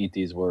totally eat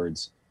these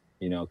words,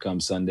 come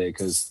Sunday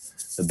because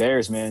the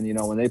Bears, man,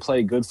 when they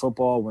play good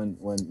football, when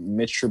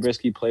Mitch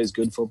Trubisky plays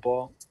good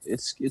football,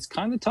 it's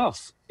kind of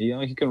tough.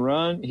 He can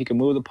run, he can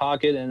move the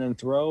pocket and then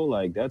throw.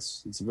 Like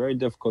it's very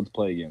difficult to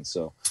play against.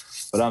 So,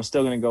 but I'm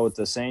still going to go with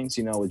the Saints.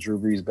 With Drew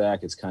Brees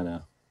back, it's kind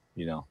of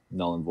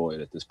null and void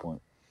at this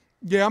point.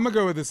 Yeah, I'm gonna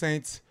go with the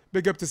Saints.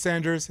 Big up to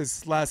Sanders.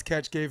 His last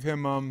catch gave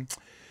him a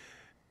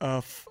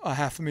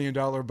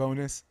 $500,000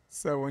 bonus.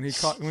 So when he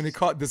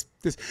caught this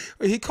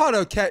he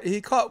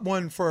caught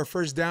one for a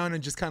first down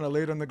and just kind of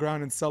laid on the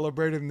ground and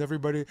celebrated, and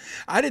everybody,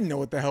 I didn't know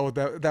what the hell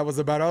that was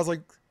about. I was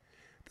like,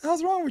 the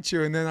hell's wrong with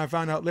you? And then I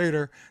found out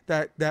later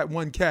that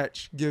one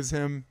catch gives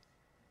him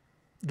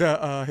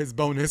the his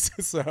bonus.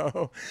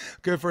 So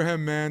good for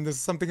him, man. There's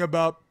something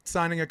about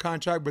signing a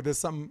contract, but there's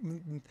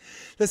something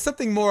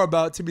more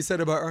about to be said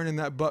about earning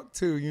that buck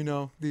too.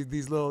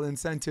 These little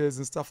incentives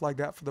and stuff like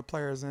that for the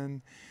players,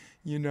 and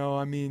You know,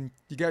 I mean,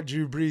 you got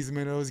Drew Brees,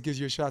 man. It always gives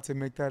you a shot to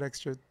make that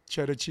extra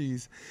cheddar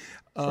cheese.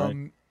 That's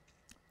right.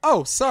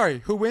 Oh, sorry.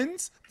 Who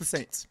wins? The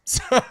Saints.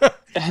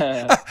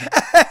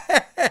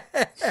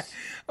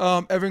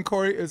 Evan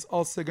Corey is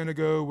also going to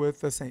go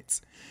with the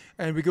Saints.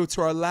 And we go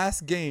to our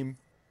last game,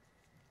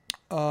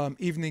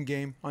 evening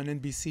game on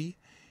NBC.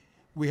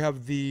 We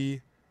have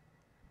the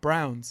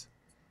Browns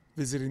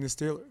visiting the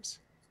Steelers.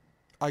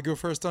 I go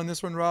first on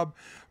this one, Rob.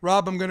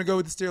 Rob, I'm going to go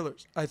with the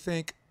Steelers. I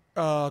think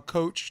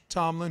Coach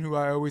Tomlin, who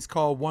I always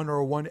call 1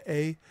 or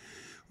 1A,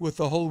 with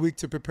the whole week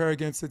to prepare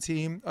against the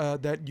team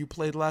that you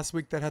played last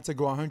week that had to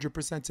go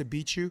 100% to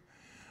beat you.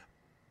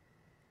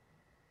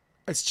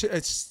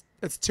 It's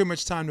too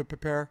much time to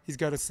prepare. He's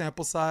got a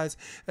sample size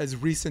as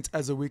recent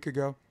as a week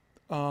ago.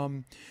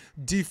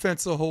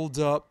 Defense will hold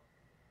up.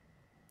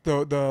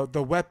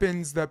 The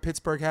weapons that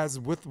Pittsburgh has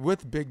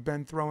with Big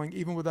Ben throwing,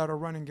 even without a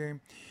running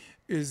game,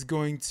 is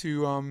going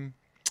to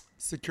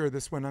secure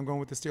this win. I'm going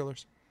with the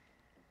Steelers.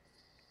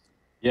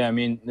 Yeah, I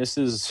mean, this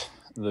is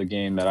the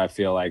game that I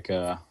feel like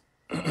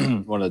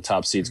one of the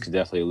top seeds could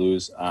definitely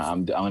lose.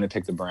 I'm going to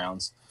pick the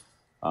Browns.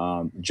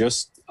 I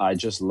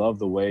just love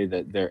the way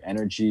that their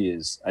energy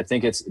is. I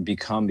think it's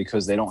become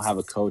because they don't have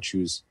a coach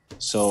who's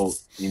so,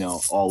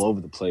 all over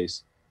the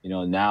place.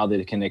 Now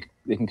they can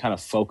kind of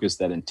focus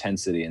that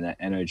intensity and that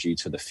energy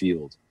to the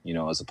field,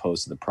 as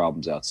opposed to the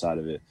problems outside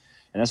of it.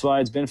 And that's why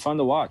it's been fun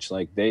to watch.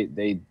 Like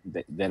they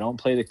don't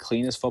play the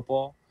cleanest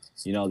football.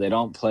 They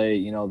don't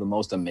play, the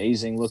most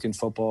amazing looking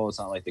football. It's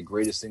not like the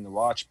greatest thing to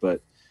watch,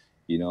 but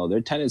they're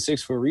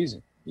 10-6 for a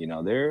reason.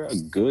 They're a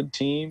good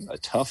team, a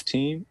tough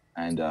team,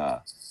 and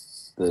the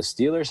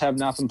Steelers have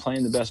not been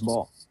playing the best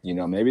ball.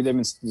 Maybe they've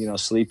been,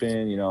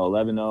 sleeping.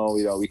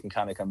 11-0. We can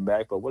kind of come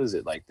back, but what is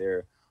it like?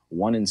 They're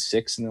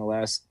 1-6 in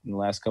the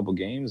last couple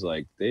games.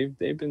 Like they've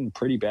been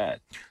pretty bad.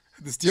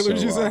 The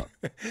Steelers, you say?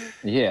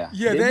 Yeah.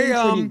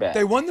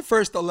 They won the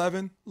first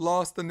 11,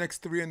 lost the next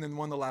 3, and then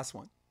won the last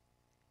one.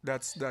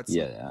 That's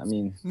yeah. I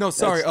mean, no,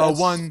 sorry,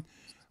 won.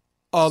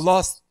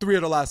 Lost 3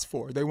 of the last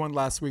 4. They won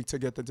last week to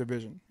get the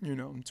division.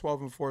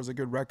 12-4 is a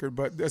good record,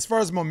 but as far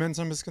as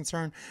momentum is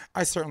concerned,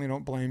 I certainly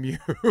don't blame you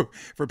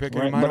for picking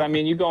them. But I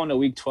mean, you go into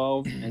week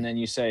 12 and then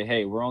you say,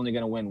 "Hey, we're only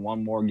going to win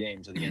one more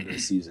game to the end of the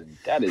season."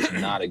 That is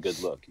not a good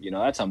look.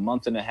 That's a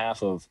month and a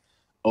half of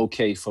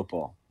okay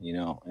football.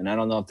 And I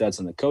don't know if that's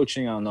on the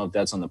coaching, I don't know if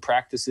that's on the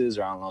practices,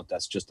 or I don't know if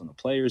that's just on the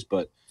players.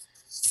 But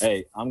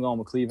hey, I'm going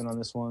with Cleveland on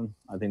this one.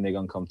 I think they're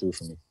going to come through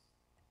for me.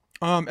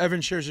 Evan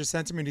shares your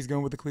sentiment. He's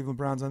going with the Cleveland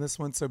Browns on this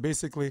one. So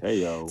basically,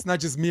 Hey-yo. It's not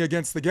just me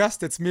against the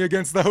guest. It's me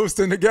against the host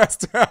and the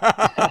guest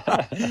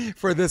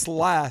for this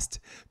last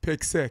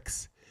Pick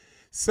 6.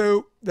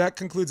 So that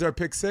concludes our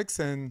Pick 6.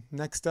 And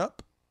next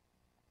up,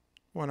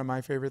 one of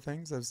my favorite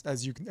things,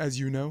 as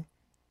you know,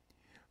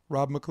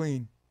 Rob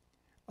McLean,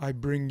 I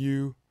bring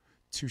you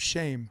to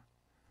shame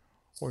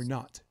or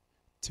not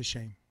to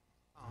shame.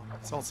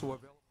 It's also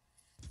available.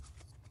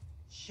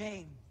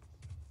 Shame.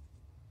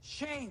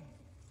 Shame.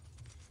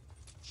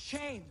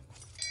 Shame.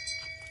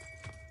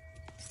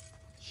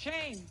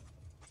 Shame.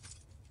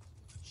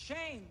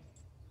 Shame.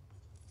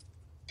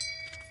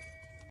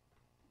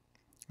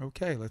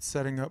 Okay, let's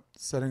setting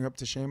up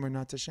to shame or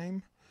not to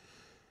shame.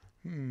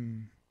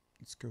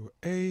 Let's go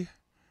A.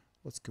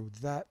 Let's go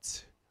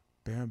that.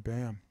 Bam,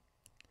 bam.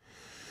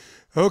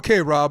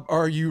 Okay, Rob,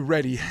 are you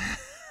ready?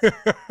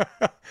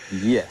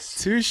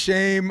 Yes. To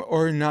shame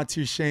or not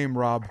to shame,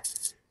 Rob?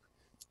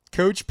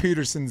 Coach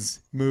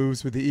Peterson's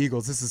moves with the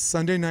Eagles. This is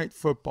Sunday Night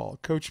Football.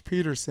 Coach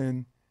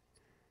Peterson,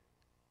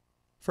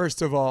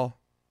 first of all,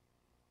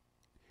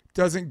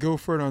 doesn't go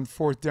for it on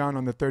 4th down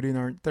on the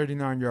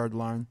 39-yard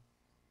line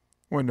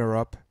when they're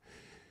up.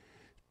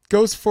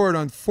 Goes for it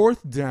on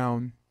 4th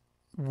down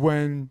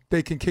when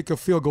they can kick a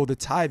field goal to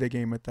tie the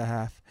game at the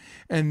half.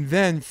 And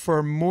then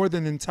for more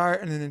than an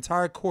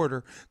entire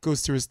quarter,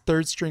 goes to his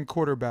third-string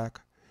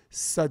quarterback,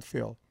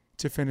 Sudfeld,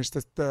 to finish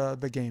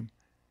the game.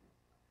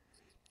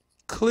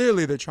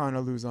 Clearly, they're trying to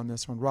lose on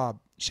this one. Rob,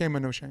 shame or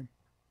no shame?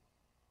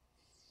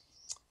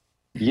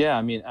 Yeah,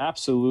 I mean,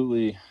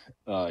 absolutely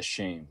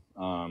shame.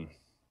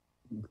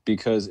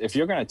 Because if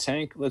you're going to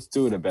tank, let's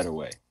do it a better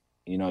way.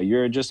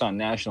 You're just on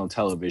national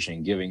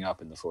television giving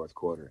up in the 4th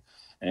quarter.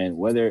 And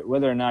whether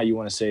or not you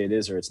want to say it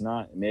is or it's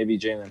not, maybe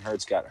Jalen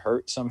Hurts got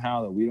hurt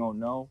somehow that we don't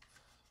know.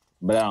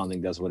 But I don't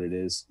think that's what it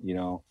is. I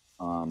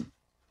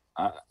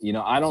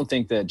don't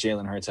think that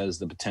Jalen Hurts has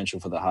the potential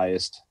for the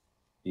highest,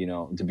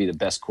 to be the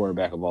best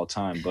quarterback of all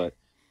time. But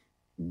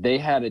they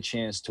had a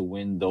chance to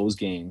win those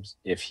games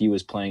if he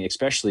was playing,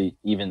 especially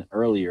even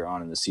earlier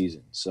on in the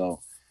season. So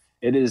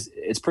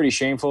it's pretty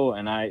shameful.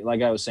 And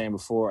like I was saying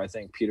before, I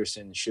think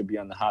Peterson should be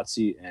on the hot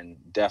seat and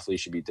definitely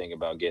should be thinking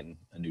about getting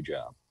a new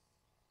job.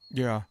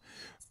 Yeah.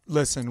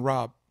 Listen,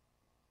 Rob,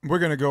 we're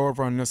going to go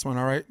over on this one,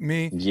 all right?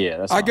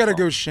 Yeah, I got to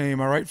go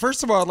shame, all right?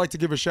 First of all, I'd like to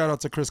give a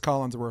shout-out to Chris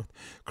Collinsworth.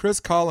 Chris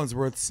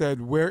Collinsworth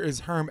said, "Where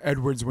is Herm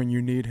Edwards when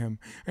you need him?"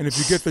 And if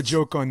you get the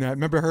joke on that,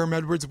 remember Herm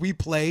Edwards? We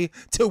play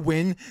to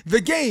win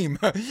the game.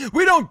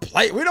 We don't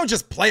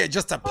just play it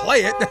just to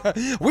play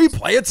it. We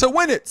play it to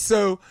win it.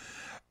 So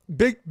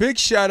Big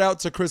shout out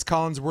to Chris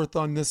Collinsworth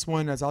on this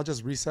one, as I'll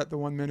just reset the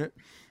 1 minute.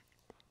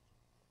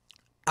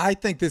 I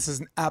think this is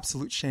an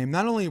absolute shame.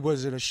 Not only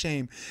was it a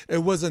shame,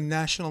 it was a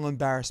national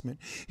embarrassment.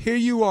 Here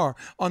you are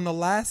on the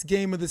last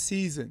game of the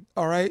season,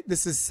 all right?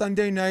 This is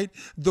Sunday night.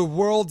 The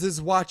world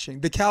is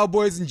watching. The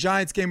Cowboys and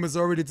Giants game was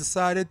already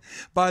decided.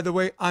 By the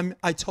way,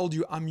 I told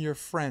you I'm your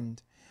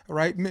friend. All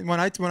right. When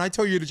I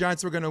told you the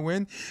Giants were going to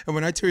win, and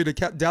when I told you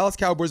the Dallas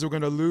Cowboys were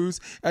going to lose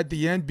at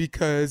the end,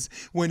 because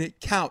when it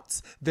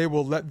counts, they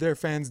will let their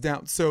fans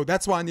down. So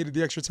that's why I needed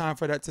the extra time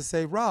for that, to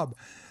say, Rob,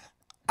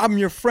 I'm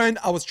your friend.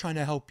 I was trying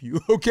to help you,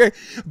 okay?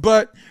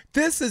 But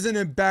this is an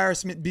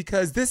embarrassment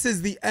because this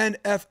is the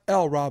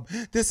NFL, Rob.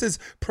 This is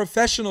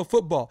professional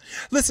football.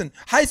 Listen,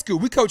 high school,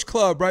 we coach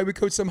club, right? We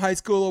coach some high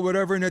school or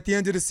whatever, and at the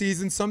end of the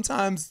season,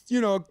 sometimes,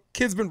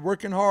 kid's been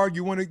working hard.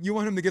 You want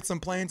him to get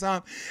some playing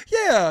time.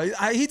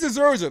 Yeah, he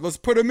deserves it. Let's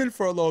put him in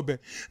for a little bit.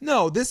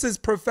 No, this is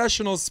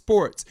professional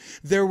sports.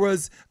 There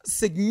was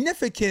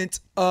significant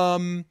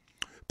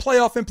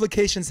playoff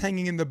implications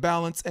hanging in the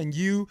balance, and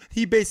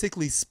he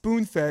basically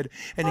spoon-fed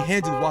and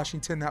handed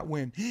Washington that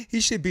win. He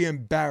should be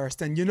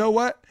embarrassed. And you know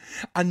what?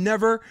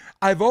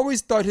 I've always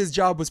thought his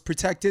job was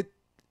protected,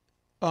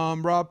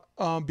 Rob,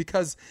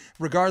 because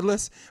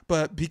regardless,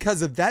 but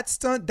because of that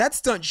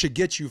stunt should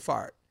get you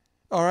fired.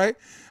 All right?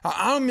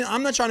 I'm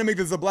not trying to make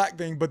this a black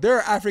thing, but there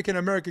are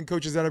African-American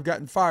coaches that have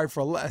gotten fired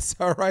for less,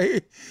 all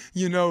right?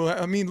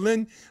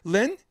 Lynn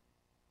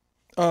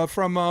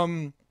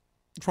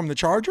from the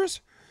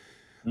Chargers,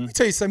 let me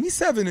tell you something. He's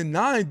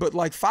 7-9, but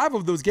like 5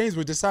 of those games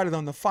were decided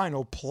on the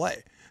final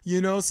play.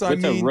 So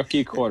with a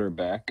rookie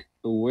quarterback,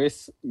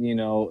 with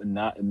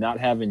not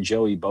having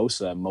Joey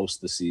Bosa most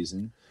of the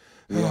season,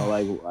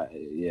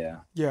 yeah.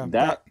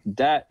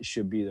 That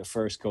should be the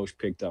first coach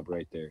picked up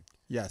right there.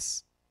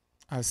 Yes,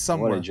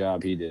 somewhere. What a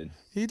job he did.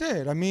 He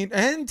did.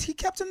 And he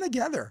kept them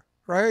together.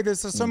 Right?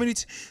 There's so many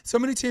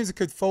teams that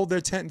could fold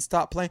their tent and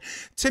stop playing.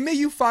 To me,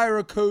 you fire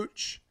a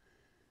coach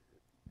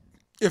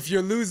if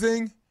you're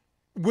losing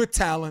with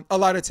talent, a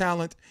lot of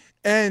talent,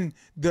 and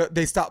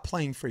they stop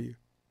playing for you.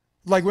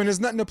 Like when there's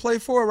nothing to play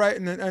for, right,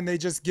 and they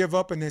just give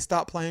up and they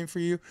stop playing for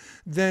you,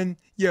 then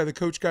yeah, the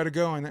coach got to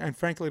go. And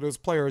frankly, those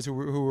players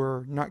who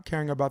are not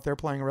caring about their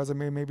playing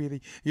resume,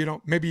 maybe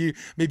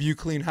you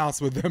clean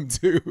house with them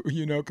too,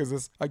 because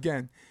it's,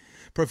 again,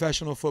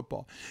 professional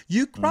football.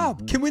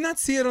 Rob, can we not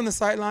see it on the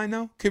sideline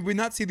though? Could we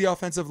not see the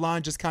offensive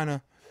line just kind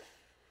of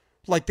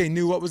like they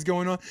knew what was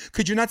going on?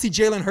 Could you not see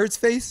Jalen Hurts'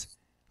 face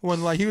when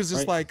he was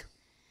just like?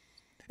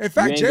 In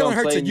fact, Jalen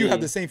Hurts and you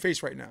have the same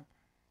face right now.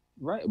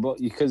 Right, but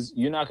because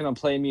you're not going to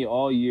play me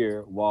all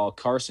year while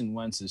Carson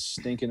Wentz is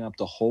stinking up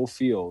the whole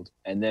field,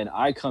 and then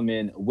I come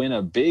in, win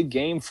a big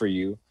game for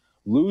you,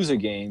 lose a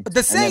game, and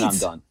then I'm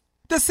done.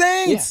 The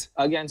Saints!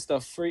 Yeah, against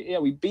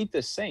we beat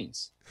the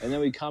Saints, and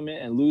then we come in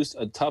and lose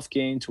a tough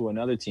game to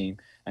another team,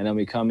 and then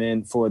we come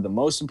in for the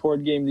most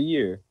important game of the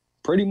year,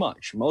 pretty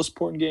much, most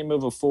important game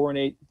of a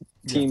 4-8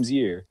 team's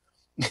year,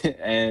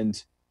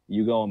 and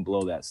you go and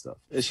blow that stuff.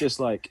 It's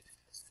just like...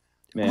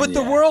 Man, but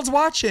the world's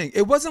watching.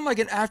 It wasn't like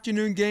an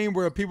afternoon game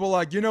where people are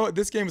like, what,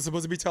 this game is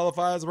supposed to be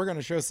televised. We're going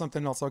to show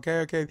something else,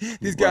 okay?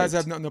 These guys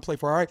have nothing to play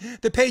for, all right?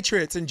 The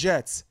Patriots and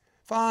Jets,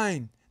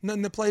 fine.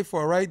 Nothing to play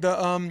for, right?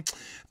 The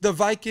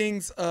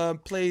Vikings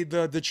played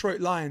the Detroit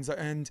Lions,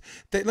 and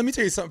let me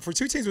tell you something. For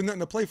two teams with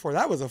nothing to play for,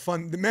 that was a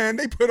fun, man,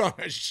 they put on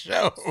a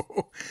show.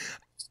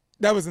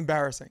 That was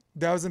embarrassing.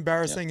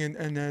 Yep.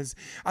 And as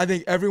I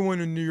think everyone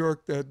in New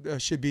York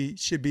should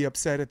be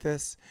upset at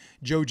this.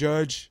 Joe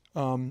Judge,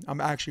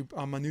 I'm actually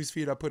on my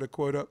newsfeed. I put a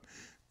quote up,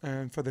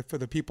 and for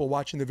the people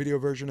watching the video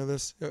version of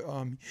this,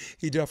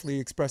 he definitely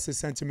expressed his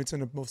sentiments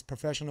in the most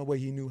professional way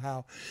he knew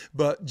how.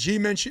 But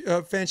G-Men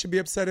fans should be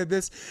upset at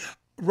this.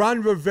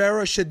 Ron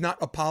Rivera should not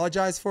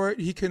apologize for it.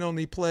 He can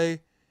only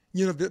play.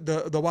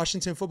 The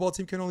Washington football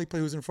team can only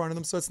play who's in front of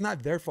them, so it's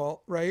not their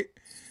fault, right?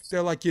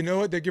 They're like,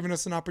 what? They're giving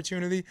us an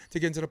opportunity to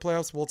get into the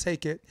playoffs. We'll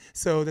take it.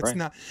 So that's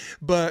not.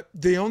 But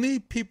the only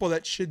people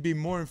that should be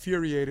more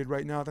infuriated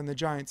right now than the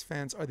Giants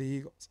fans are the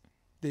Eagles.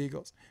 The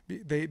Eagles.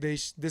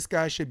 This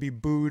guy should be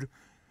booed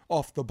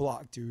off the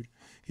block, dude.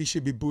 He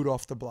should be booed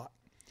off the block.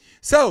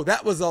 So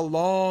that was a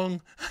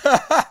long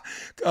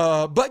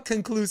but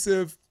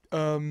conclusive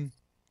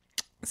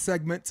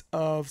segment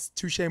of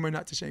To Shame or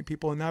Not to Shame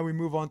People. And now we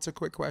move on to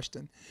quick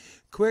question.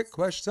 Quick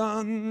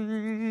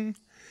question.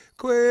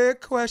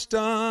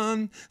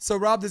 So,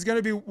 Rob, there's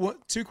going to be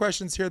 2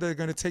 questions here that are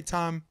going to take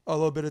a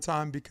little bit of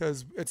time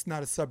because it's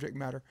not a subject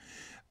matter.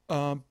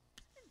 But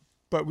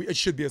it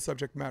should be a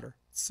subject matter.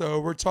 So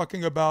we're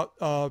talking about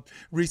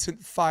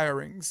recent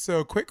firings.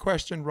 So quick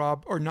question,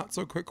 Rob, or not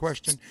so quick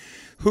question.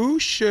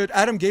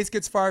 Adam Gase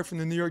gets fired from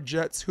the New York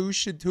Jets.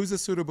 Who's a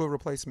suitable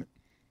replacement?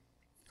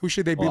 Who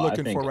should they be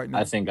looking for right now?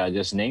 I think I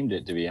just named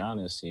it, to be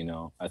honest.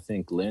 I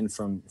think Lynn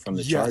from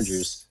the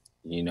Chargers.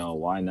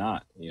 Why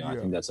not? I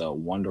think that's a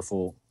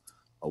wonderful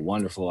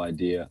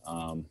idea.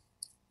 I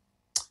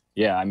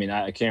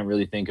can't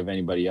really think of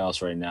anybody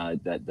else right now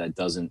that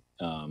doesn't,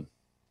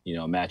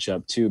 match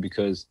up too,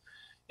 because,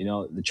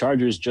 the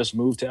Chargers just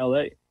moved to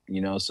LA,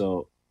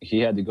 so he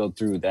had to go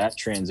through that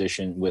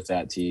transition with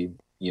that team,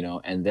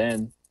 and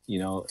then,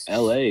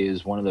 LA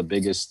is one of the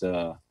biggest,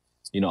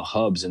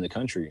 hubs in the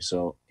country.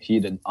 So he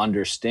didn't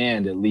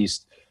understand at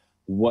least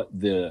what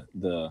the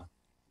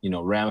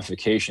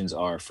ramifications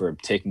are for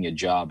taking a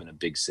job in a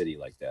big city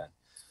like that.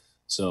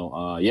 So,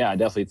 I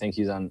definitely think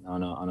he's on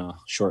a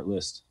short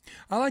list.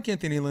 I like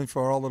Anthony Lynn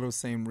for all of those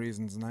same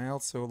reasons, and I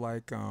also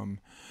like.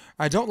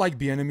 I don't like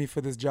Bieniemy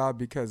for this job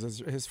because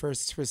his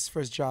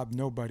first job,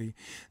 nobody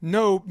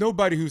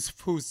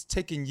who's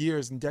taking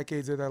years and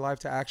decades of their life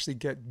to actually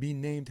be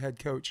named head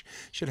coach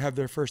should have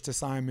their first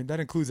assignment. That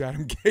includes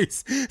Adam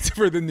Gase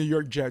for the New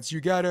York Jets.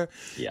 You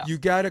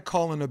gotta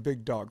call in a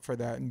big dog for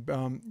that.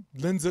 And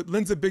Lynn's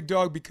a big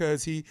dog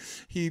because he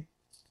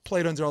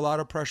played under a lot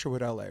of pressure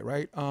with LA,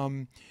 right?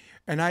 And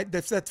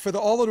that's for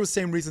all of those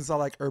same reasons I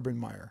like Urban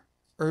Meyer.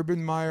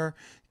 Urban Meyer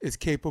is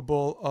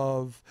capable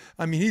of.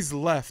 I mean, he's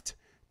left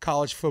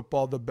college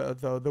football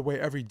the way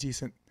every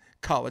decent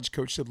college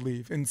coach should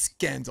leave, in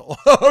scandal.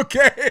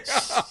 Okay,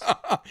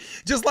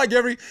 just like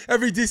every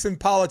decent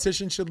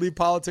politician should leave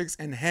politics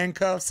in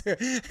handcuffs.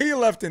 He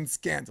left in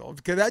scandal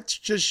because that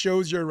just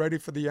shows you're ready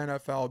for the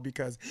NFL.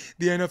 Because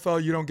the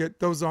NFL, you don't get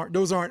those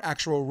aren't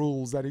actual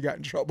rules that he got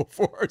in trouble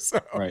for. So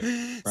right.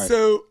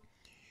 So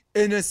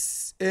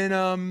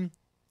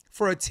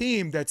for a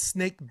team that's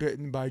snake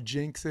bitten by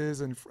jinxes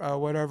and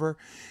whatever,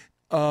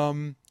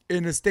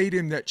 in a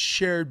stadium that's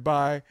shared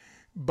by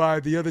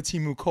the other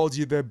team who calls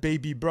you their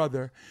baby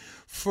brother,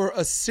 for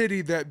a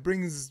city that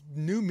brings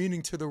new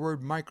meaning to the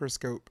word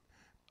microscope,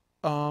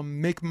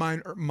 make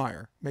mine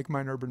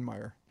Urban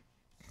Meyer.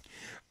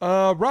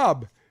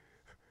 Rob,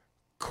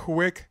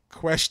 quick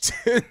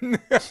question.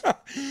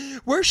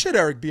 Where should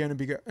Eric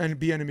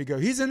Bieniemy go?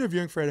 He's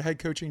interviewing for a head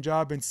coaching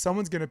job, and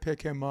someone's going to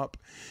pick him up.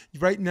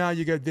 Right now,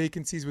 you got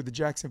vacancies with the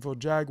Jacksonville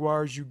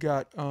Jaguars. You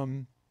got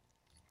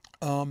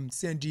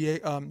San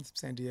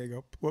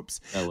Diego.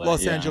 LA,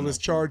 Los Angeles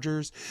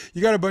Chargers.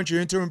 You got a bunch of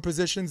interim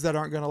positions that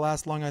aren't going to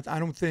last long. I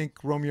don't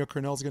think Romeo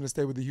Crennel's going to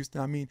stay with the Houston.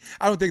 I mean,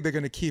 I don't think they're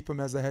going to keep him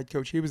as the head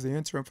coach. He was the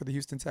interim for the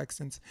Houston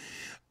Texans.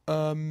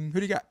 Who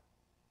do you got?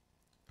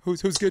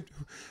 Who's good?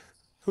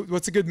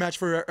 What's a good match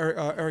for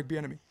Eric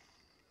Bieniemy?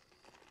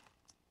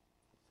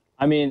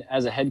 I mean,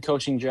 as a head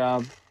coaching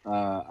job,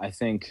 I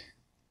think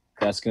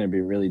that's going to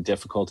be really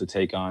difficult to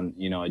take on,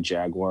 a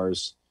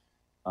Jaguars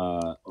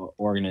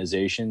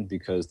organization,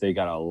 because they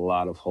got a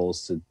lot of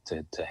holes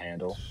to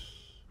handle.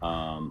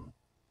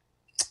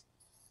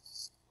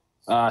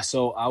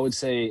 So I would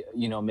say,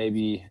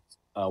 maybe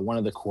one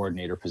of the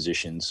coordinator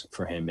positions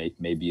for him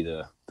may be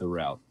the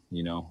route,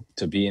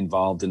 to be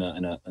involved in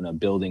a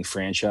building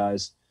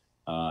franchise,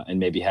 and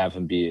maybe have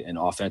him be an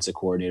offensive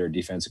coordinator,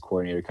 defensive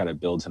coordinator, kind of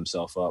build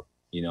himself up,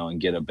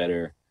 and get a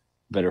better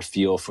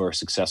feel for a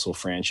successful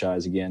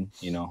franchise again.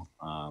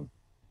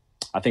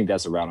 I think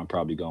that's the route I'm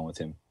probably going with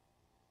him.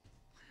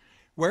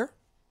 Where?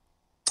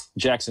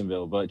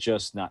 Jacksonville, but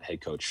just not head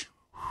coach.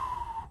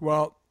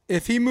 Well,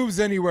 if he moves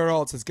anywhere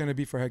else, it's going to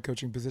be for head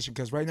coaching position,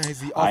 because right now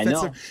he's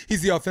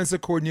the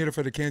offensive coordinator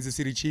for the Kansas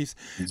City Chiefs,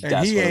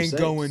 and he ain't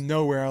going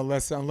nowhere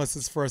unless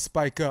it's for a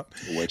spike up.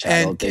 Which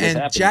I don't think is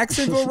happening.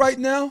 Jacksonville right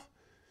now,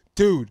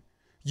 dude,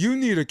 you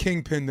need a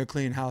kingpin to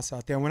clean house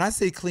out there. When I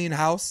say clean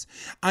house,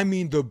 I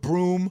mean the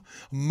broom,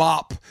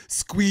 mop,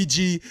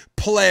 squeegee,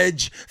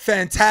 pledge,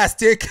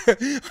 fantastic,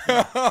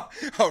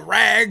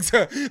 rags.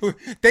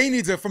 They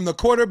need to, from the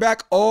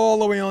quarterback all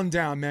the way on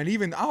down, man.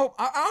 Even I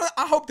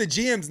hope the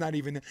GM's not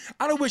even there.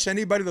 I don't wish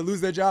anybody to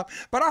lose their job,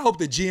 but I hope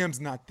the GM's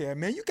not there,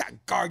 man. You got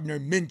Gardner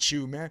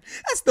Minshew, man.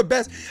 That's the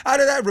best. Out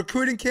of that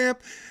recruiting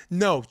camp,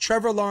 no,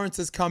 Trevor Lawrence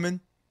is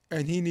coming.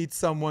 And he needs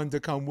someone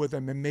to come with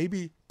him, and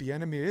maybe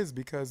Bieniemy is,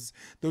 because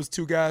those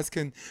two guys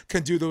can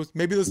do those.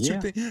 Maybe those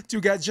two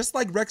guys, just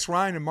like Rex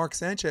Ryan and Mark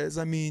Sanchez.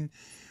 I mean,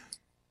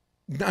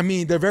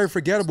 they're very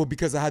forgettable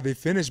because of how they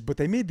finished, but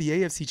they made the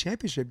AFC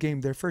Championship game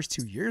their first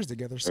 2 years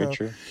together. Very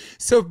true.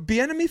 So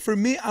Bieniemy, for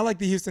me, I like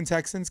the Houston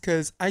Texans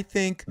because I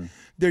think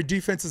their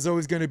defense is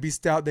always going to be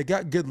stout. They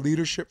got good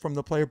leadership from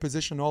the player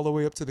position all the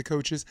way up to the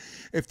coaches,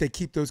 if they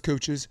keep those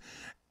coaches.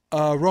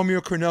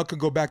 Romeo Crennel can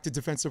go back to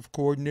defensive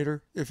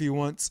coordinator if he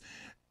wants.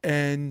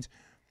 And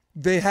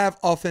they have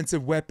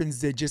offensive weapons.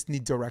 They just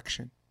need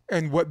direction.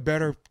 And what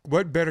better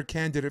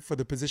candidate for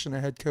the position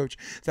of head coach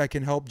that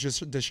can help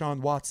just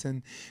Deshaun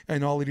Watson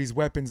and all of these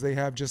weapons they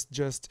have? Just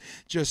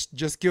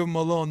give them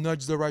a little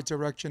nudge the right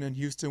direction, and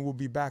Houston will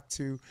be back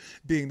to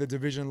being the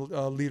division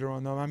leader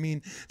on them. I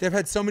mean, they've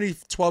had so many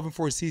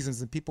 12-4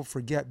 seasons, and people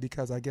forget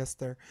because I guess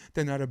they're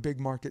not a big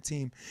market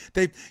team.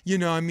 And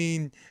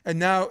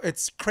now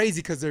it's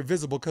crazy because they're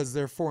visible because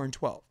they're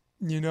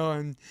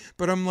 4-12.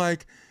 But I'm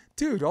like,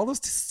 dude, all those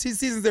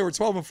seasons they were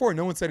 12-4,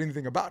 no one said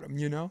anything about them.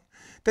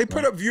 They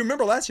put up. You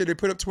remember last year they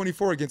put up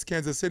 24 against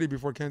Kansas City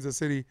before Kansas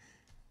City.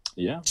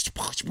 Yeah,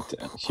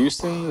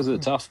 Houston is a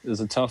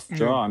tough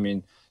draw. I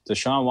mean,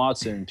 Deshaun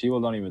Watson, people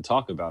don't even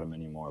talk about him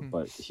anymore,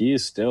 but he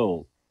is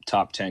still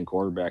top 10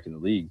 quarterback in the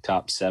league,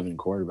 top 7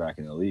 quarterback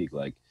in the league.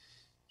 Like,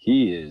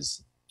 he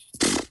is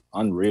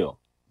unreal.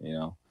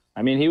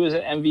 I mean, he was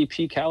at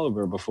MVP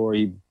caliber before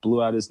he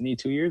blew out his knee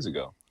 2 years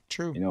ago.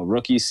 True. You know,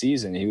 rookie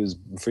season, he was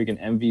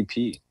freaking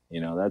MVP.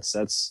 You know,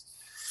 that's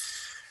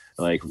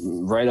like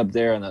right up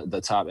there in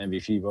the top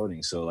MVP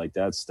voting. So like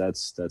that's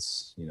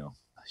you know,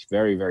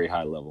 very, very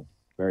high level,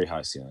 very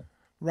high ceiling.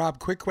 Rob,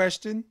 quick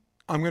question.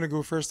 I'm going to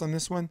go first on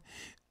this one.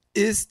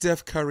 Is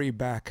Steph Curry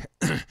back?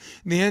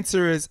 The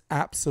answer is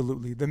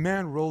absolutely. The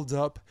man rolled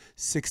up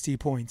 60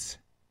 points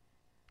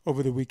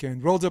over the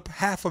weekend. Rolled up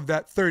half of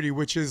that 30,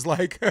 which is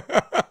like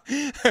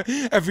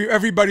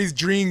everybody's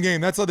dream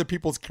game. That's other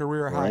people's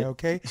career high,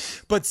 okay?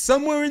 But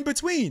somewhere in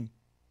between,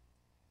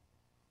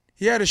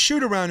 he had a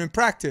shoot around in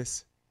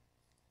practice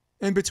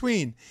in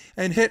between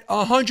and hit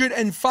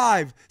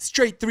 105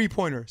 straight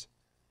three-pointers.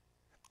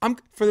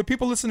 For the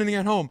people listening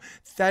at home,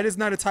 that is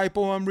not a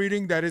typo I'm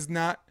reading. That is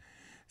not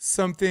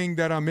something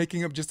that I'm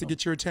making up just to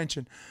get your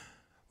attention.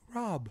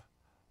 Rob,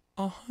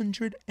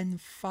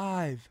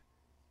 105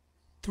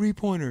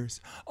 three-pointers.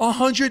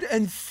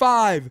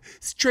 105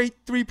 straight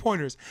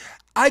three-pointers.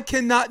 I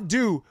cannot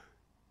do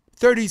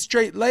 30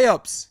 straight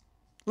layups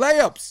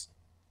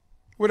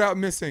without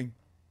missing.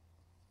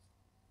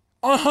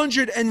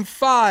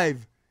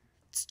 105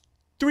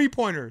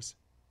 three-pointers.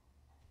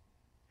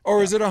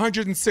 Or is it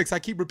 106? I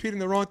keep repeating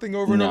the wrong thing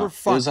over and over.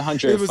 Fine. It was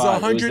 105. It was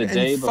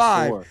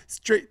 105 before.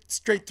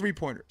 straight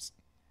three-pointers.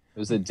 It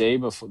was the day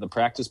before, the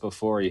practice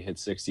before he hit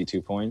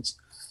 62 points.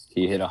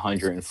 He hit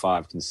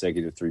 105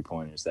 consecutive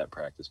three-pointers that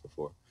practice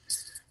before.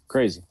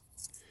 Crazy.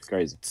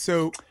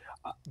 So,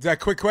 is that a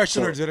quick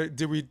question, or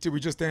did we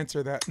just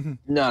answer that?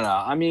 No.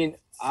 I mean,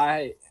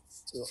 all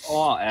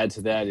I'll add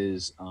to that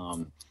is,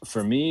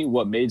 for me,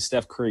 what made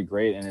Steph Curry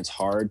great, and it's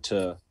hard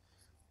to,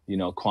 you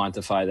know,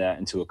 quantify that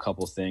into a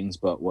couple things,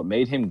 but what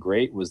made him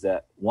great was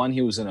that, one,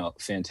 he was in a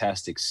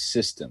fantastic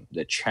system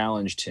that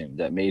challenged him,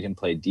 that made him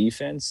play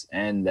defense,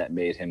 and that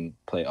made him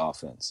play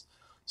offense.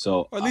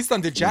 So, or at least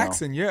under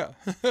Jackson, yeah.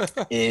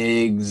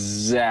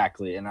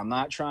 Exactly. And I'm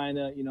not trying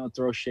to, you know,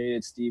 throw shade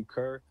at Steve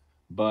Kerr,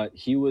 but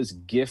he was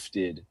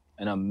gifted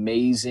an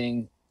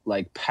amazing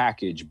like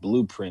package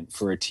blueprint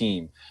for a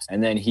team,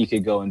 and then he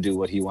could go and do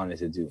what he wanted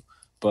to do.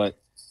 But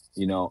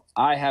you know,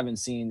 I haven't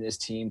seen this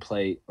team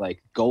play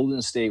like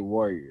Golden State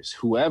Warriors,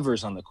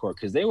 whoever's on the court,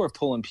 because they were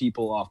pulling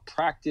people off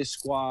practice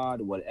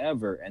squad,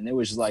 whatever, and it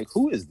was just like,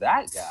 who is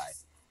that guy?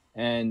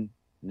 And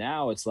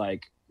now it's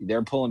like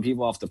they're pulling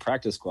people off the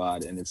practice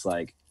squad, and it's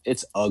like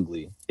it's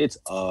ugly.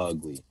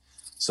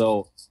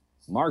 So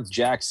Mark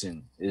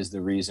Jackson is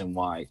the reason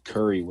why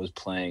Curry was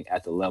playing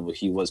at the level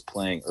he was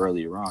playing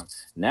earlier on.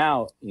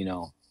 Now, you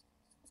know,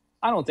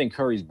 I don't think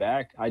Curry's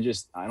back. I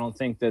don't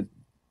think that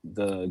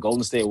the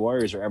Golden State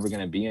Warriors are ever going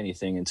to be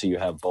anything until you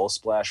have both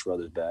Splash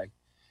Brothers back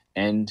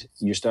and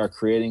you start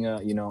creating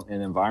an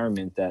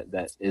environment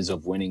that is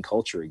of winning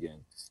culture again.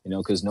 You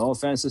know, because no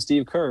offense to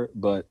Steve Kerr,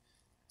 but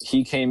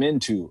he came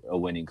into a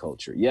winning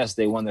culture. Yes,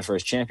 they won their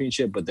first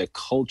championship, but the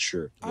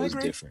culture was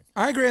different.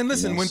 I agree. And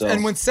listen, you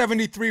know, when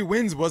 73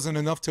 wins wasn't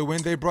enough to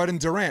win, they brought in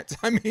Durant.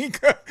 I mean,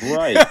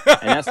 right.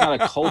 And that's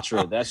not a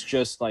culture. That's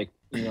just like,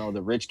 you know,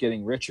 the rich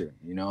getting richer,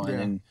 you know, and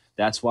then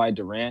that's why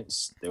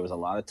Durant, there was a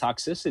lot of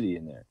toxicity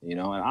in there, you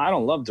know, and I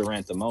don't love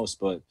Durant the most,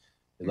 but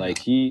like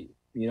he's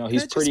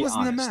pretty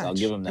honest. I'll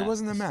give him that. It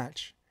wasn't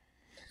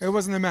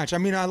a match. I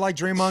mean, I like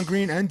Draymond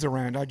Green and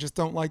Durant. I just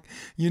don't like,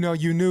 you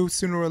knew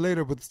sooner or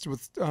later with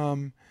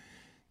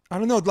I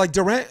don't know, like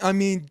Durant. I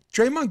mean,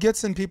 Draymond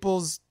gets in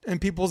people's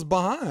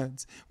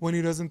behinds when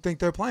he doesn't think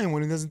they're playing,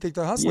 when he doesn't think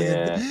they're hustling.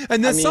 Yeah.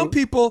 And there's some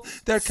people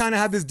that kind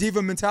of have this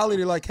diva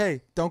mentality, like,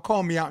 hey, don't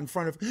call me out in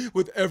front of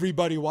with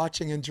everybody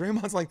watching. And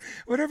Draymond's like,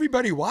 what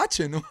everybody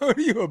watching? What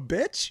are you, a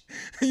bitch?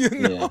 You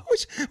know,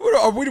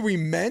 what are we,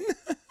 men?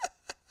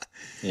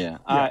 Yeah,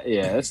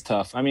 it's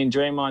tough. I mean,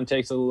 Draymond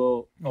takes a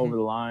little over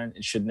the line.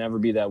 It should never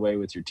be that way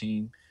with your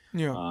team.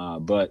 Yeah.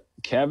 But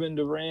Kevin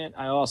Durant,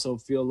 I also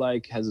feel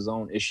like has his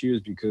own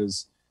issues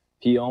because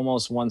he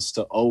almost wants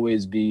to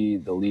always be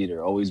the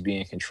leader, always be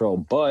in control,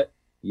 but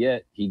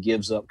yet he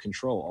gives up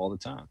control all the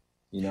time.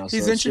 You know,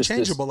 he's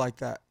interchangeable like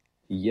that.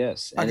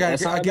 Yes, and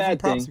that's not a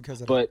bad thing.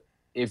 Because of but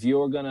if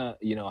you're gonna,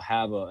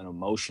 have an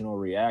emotional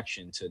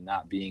reaction to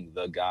not being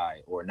the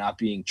guy or not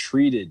being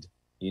treated,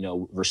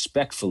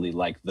 respectfully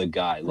like the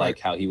guy, like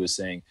how he was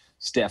saying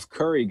Steph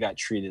Curry got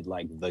treated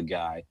like the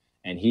guy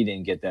and he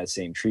didn't get that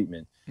same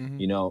treatment. Mm-hmm.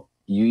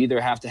 You either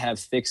have to have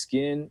thick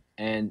skin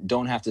and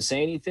don't have to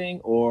say anything,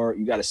 or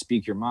you got to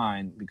speak your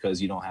mind because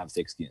you don't have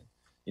thick skin.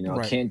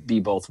 It can't be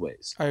both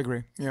ways. I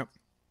agree. Yep.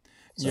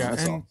 So yeah.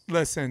 And all.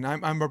 Listen,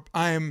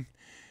 I am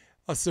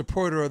a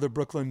supporter of the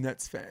Brooklyn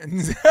Nets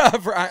fans.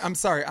 I'm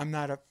sorry. I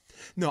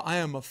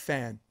am a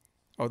fan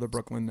of the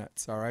Brooklyn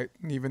Nets. All right.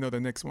 Even though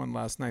the Knicks won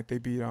last night, they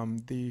beat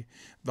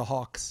the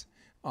Hawks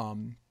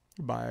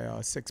by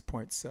 6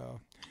 points. So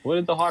What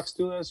did the Hawks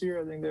do last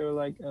year? I think they were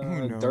like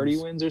who knows? 30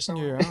 wins or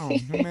something. Yeah, I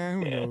don't,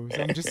 man, who knows?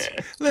 I'm just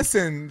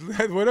listen.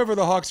 Whatever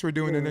the Hawks were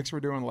doing, the Knicks were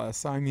doing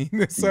less. I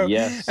mean, so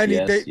Yes, and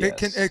yes,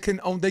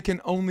 they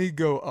can only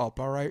go up.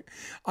 All right,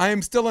 I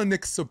am still a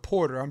Knicks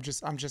supporter. I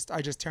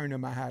just turned in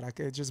my hat.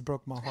 It just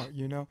broke my heart.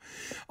 You know,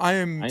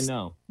 I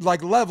know.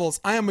 like levels.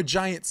 I am a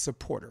Giants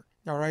supporter.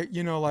 All right,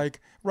 you know,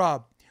 like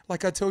Rob,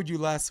 like I told you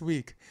last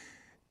week.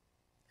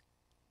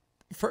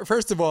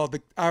 First of all,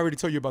 I already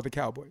told you about the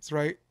Cowboys,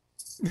 right?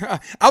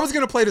 I was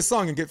gonna play the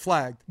song and get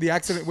flagged. The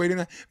accident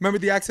waiting. Remember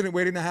the accident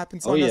waiting to happen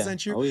song I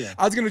sent you? Oh yeah.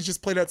 I was gonna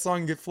just play that song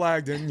and get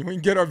flagged and we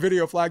can get our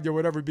video flagged or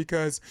whatever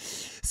because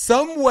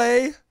some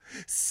way,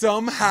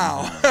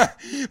 somehow,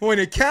 when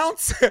it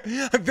counts,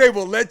 they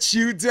will let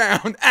you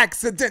down.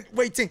 Accident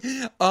waiting.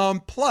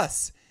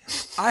 Plus,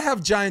 I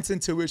have Giants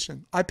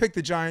intuition. I picked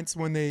the Giants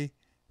when they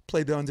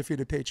played the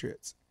undefeated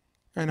Patriots.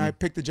 And I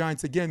picked the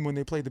Giants again when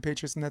they played the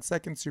Patriots in that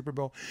second Super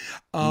Bowl.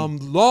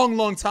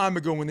 Long time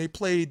ago when they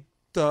played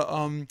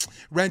the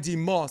Randy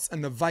Moss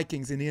and the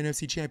Vikings in the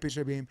NFC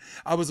Championship game.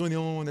 I was the only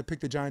one that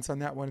picked the Giants on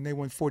that one, and they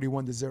won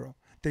 41-0.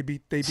 They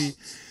beat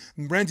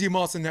Randy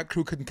Moss and that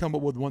crew couldn't come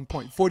up with 1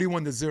 point.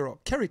 41-0.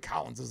 Kerry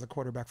Collins is a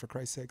quarterback for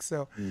Christ's sake.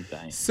 So,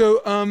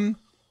 all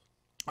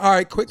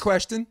right, quick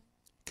question,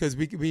 because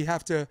we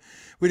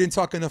didn't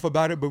talk enough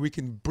about it, but we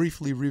can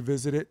briefly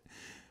revisit it.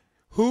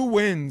 Who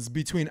wins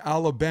between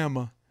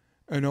Alabama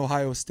and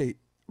Ohio State?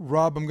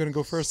 Rob, I'm going to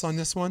go first on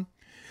this one.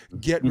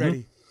 Get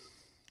ready.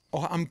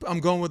 Oh, I'm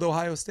going with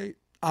Ohio State.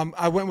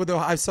 I went with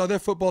Ohio. I saw their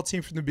football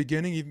team from the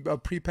beginning, even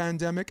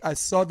pre-pandemic. I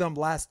saw them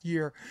last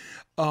year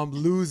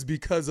lose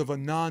because of a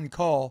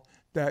non-call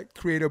that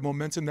created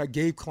momentum that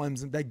gave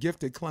Clemson, that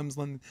gifted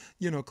Clemson,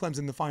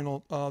 Clemson the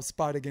final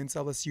spot against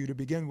LSU to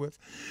begin with.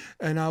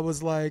 And I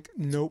was like,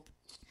 nope.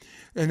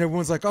 And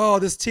everyone's like, oh,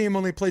 this team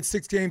only played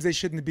 6 games. They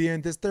shouldn't be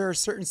in this. There are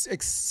certain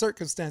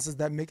circumstances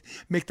that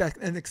make that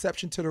an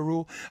exception to the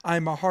rule.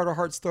 My heart of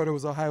hearts thought it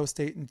was Ohio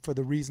State, and for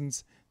the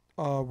reasons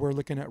we're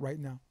looking at right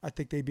now. I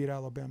think they beat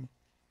Alabama.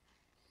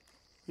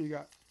 Who you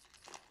got?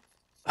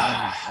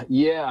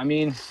 Yeah, I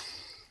mean,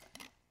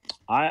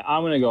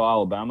 I'm going to go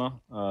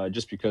Alabama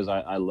just because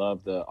I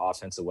love the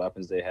offensive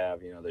weapons they have.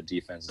 Their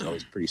defense is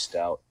always pretty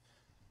stout.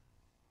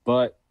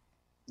 But,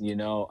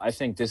 I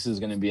think this is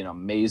going to be an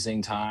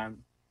amazing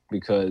time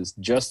because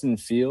Justin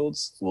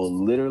Fields will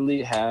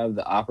literally have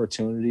the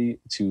opportunity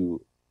to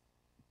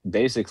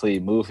basically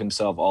move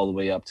himself all the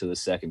way up to the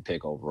second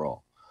pick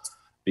overall.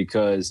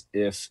 Because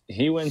if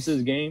he wins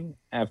this game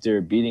after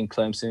beating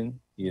Clemson,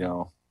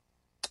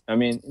 I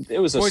mean, it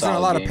was a Boy's in a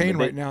lot game, of pain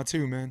right now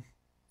too, man.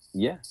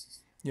 Yeah.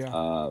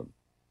 Yeah.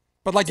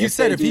 But like you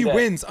said, if he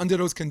wins under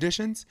those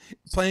conditions,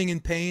 playing in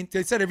pain,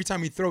 they said every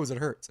time he throws, it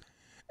hurts.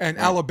 And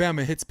right.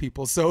 Alabama hits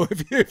people. So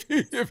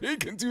if he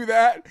can do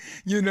that,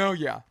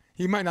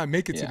 he might not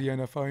make it to the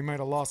NFL. He might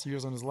have lost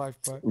years on his life.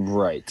 But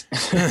right.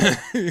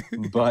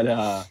 But,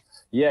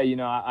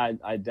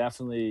 I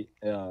definitely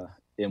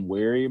am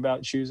wary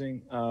about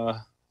choosing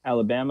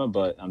Alabama,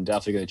 but I'm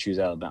definitely going to choose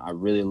Alabama. I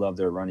really love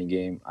their running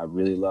game.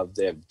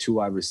 They have 2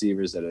 wide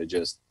receivers that are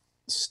just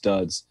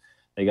studs.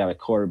 They got a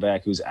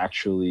quarterback who's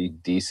actually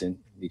decent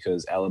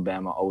because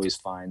Alabama always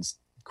finds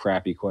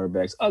crappy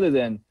quarterbacks other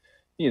than,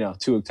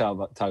 Tua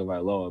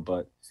Tagovailoa.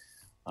 But,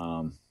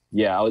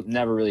 I was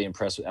never really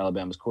impressed with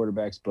Alabama's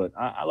quarterbacks, but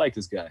I like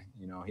this guy.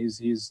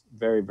 He's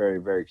very,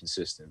 very, very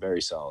consistent,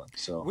 very solid.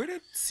 So where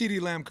did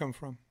CeeDee Lamb come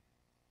from?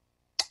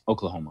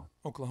 Oklahoma,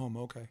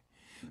 okay.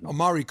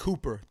 Amari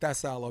Cooper,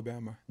 that's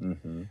Alabama.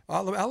 Mm-hmm.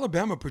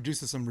 Alabama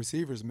produces some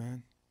receivers,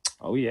 man.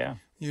 Oh, yeah.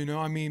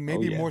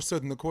 Maybe more so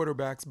than the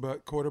quarterbacks,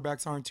 but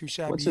quarterbacks aren't too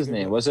shabby. What's his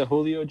name? Was it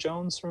Julio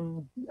Jones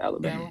from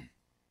Alabama?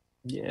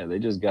 Yeah, they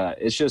just got –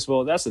 it's just –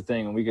 well, that's the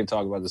thing, and we can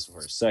talk about this for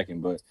a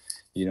second, but,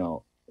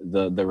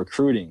 the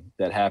recruiting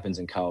that happens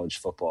in college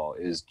football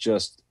is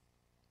just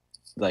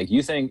 – like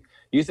you think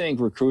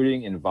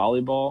recruiting in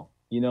volleyball,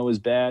 is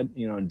bad,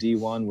 in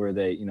D1 where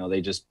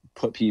they just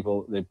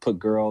put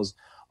girls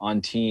on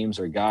teams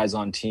or guys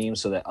on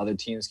teams so that other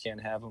teams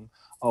can't have them.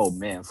 Oh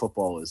man,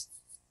 football is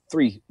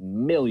 3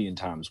 million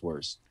times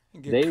worse.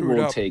 They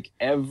will take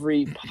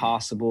every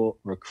possible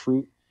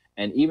recruit,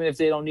 and even if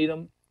they don't need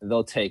them,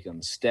 they'll take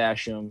them,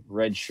 stash them,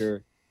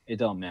 redshirt. It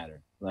don't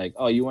matter. Like,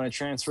 oh, you want to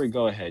transfer?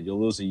 Go ahead.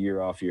 You'll lose a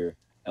year off your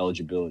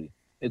eligibility.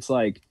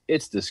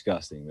 It's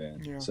disgusting,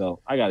 man. Yeah. So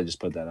I got to just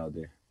put that out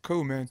there.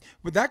 Cool, man.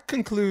 Well, that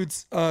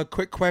concludes a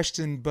quick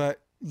question,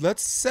 but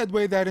let's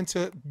segue that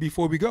into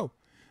before we go.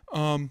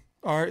 All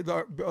right,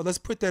 let's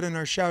put that in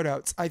our shout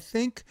outs. I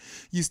think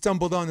you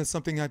stumbled on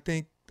something.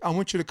 I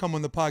want you to come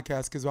on the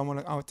podcast because I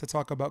want to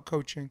talk about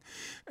coaching,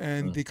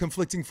 and the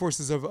conflicting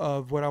forces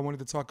of what I wanted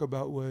to talk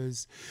about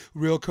was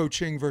real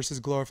coaching versus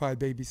glorified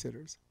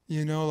babysitters.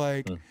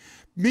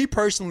 Me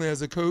personally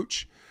as a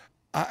coach,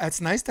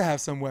 it's nice to have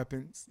some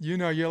weapons.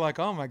 You're like,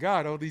 oh my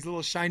God, all these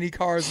little shiny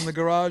cars in the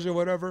garage or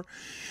whatever.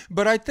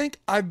 But I think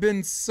I've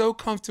been so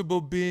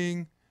comfortable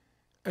being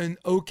an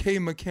okay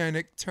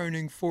mechanic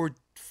turning Ford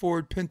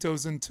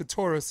Pintos into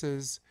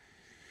Tauruses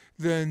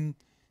than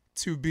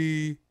to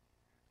be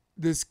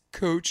this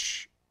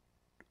coach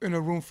in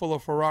a room full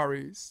of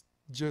Ferraris,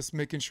 just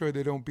making sure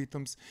they don't be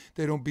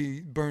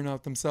burn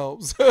out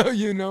themselves,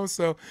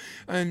 So,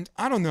 and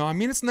I don't know. I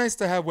mean, it's nice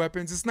to have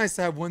weapons. It's nice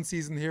to have one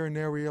season here and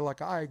there where you're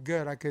like, all right,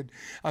 good.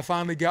 I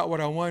finally got what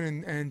I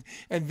want. And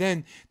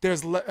then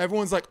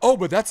everyone's like, oh,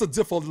 but that's a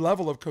different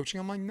level of coaching.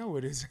 I'm like, no,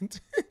 it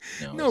isn't.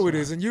 No, it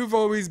isn't. You've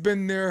always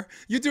been there.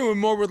 You're doing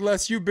more with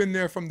less. You've been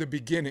there from the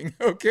beginning.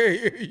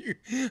 Okay,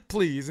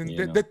 please.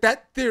 And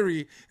that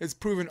theory is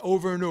proven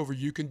over and over.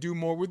 You can do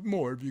more with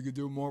more if you could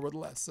do more with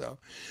less. So,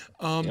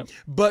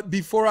 but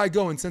before I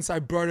go, and since I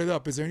brought it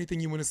up, is there anything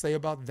you want to say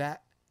about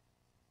that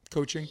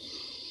coaching?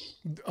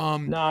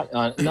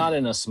 Not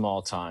in a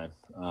small time,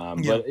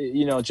 but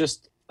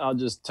I'll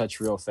just touch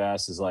real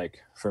fast. Is like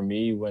for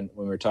me when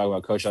we were talking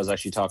about coach, I was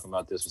actually talking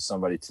about this with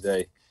somebody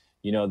today.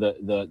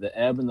 The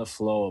ebb and the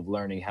flow of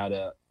learning how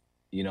to,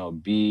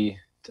 be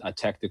a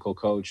technical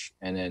coach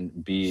and then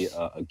be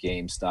a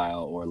game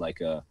style or like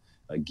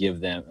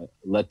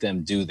let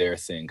them do their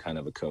thing kind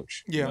of a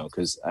coach.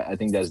 Because I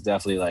think that's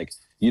definitely like,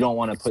 you don't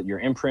want to put your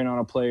imprint on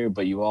a player,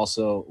 but you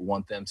also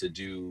want them to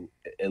do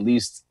at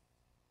least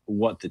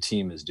what the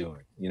team is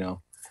doing,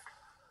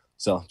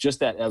 So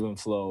just that ebb and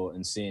flow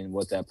and seeing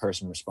what that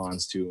person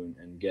responds to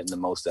and getting the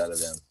most out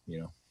of them,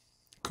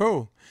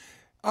 Cool.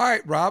 All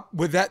right, Rob,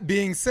 with that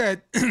being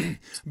said,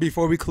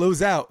 before we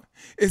close out,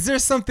 is there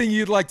something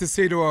you'd like to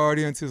say to our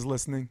audience who's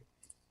listening?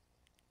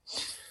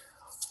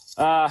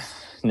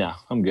 No,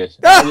 I'm good.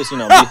 I just, be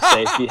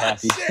safe, be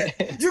happy.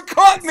 You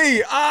caught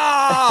me.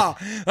 I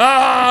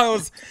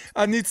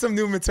need some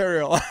new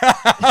material.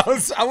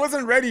 I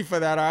wasn't ready for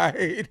that. All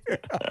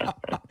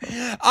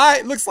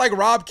right. Looks like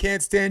Rob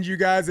can't stand you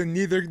guys, and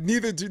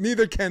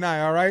neither can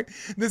I. All right.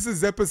 This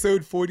is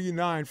episode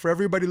 49. For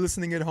everybody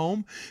listening at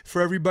home,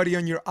 for everybody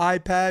on your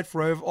iPad,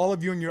 for all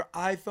of you on your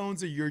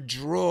iPhones or your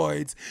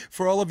droids,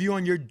 for all of you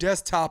on your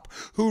desktop,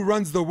 who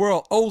runs the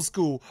world? Old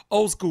school.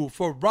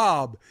 For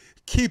Rob,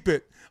 keep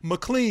it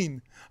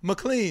McLean.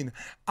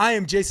 I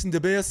am Jason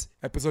DeBeas,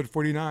 episode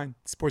 49,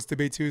 Sports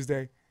Debate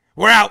Tuesday.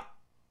 We're out.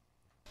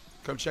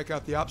 Come check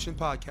out the Option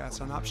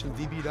Podcast on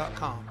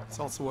OptionDB.com. It's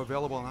also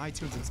available on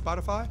iTunes and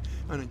Spotify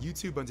and on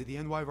YouTube under the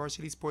NY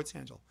Varsity Sports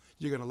handle.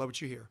 You're going to love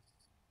what you hear.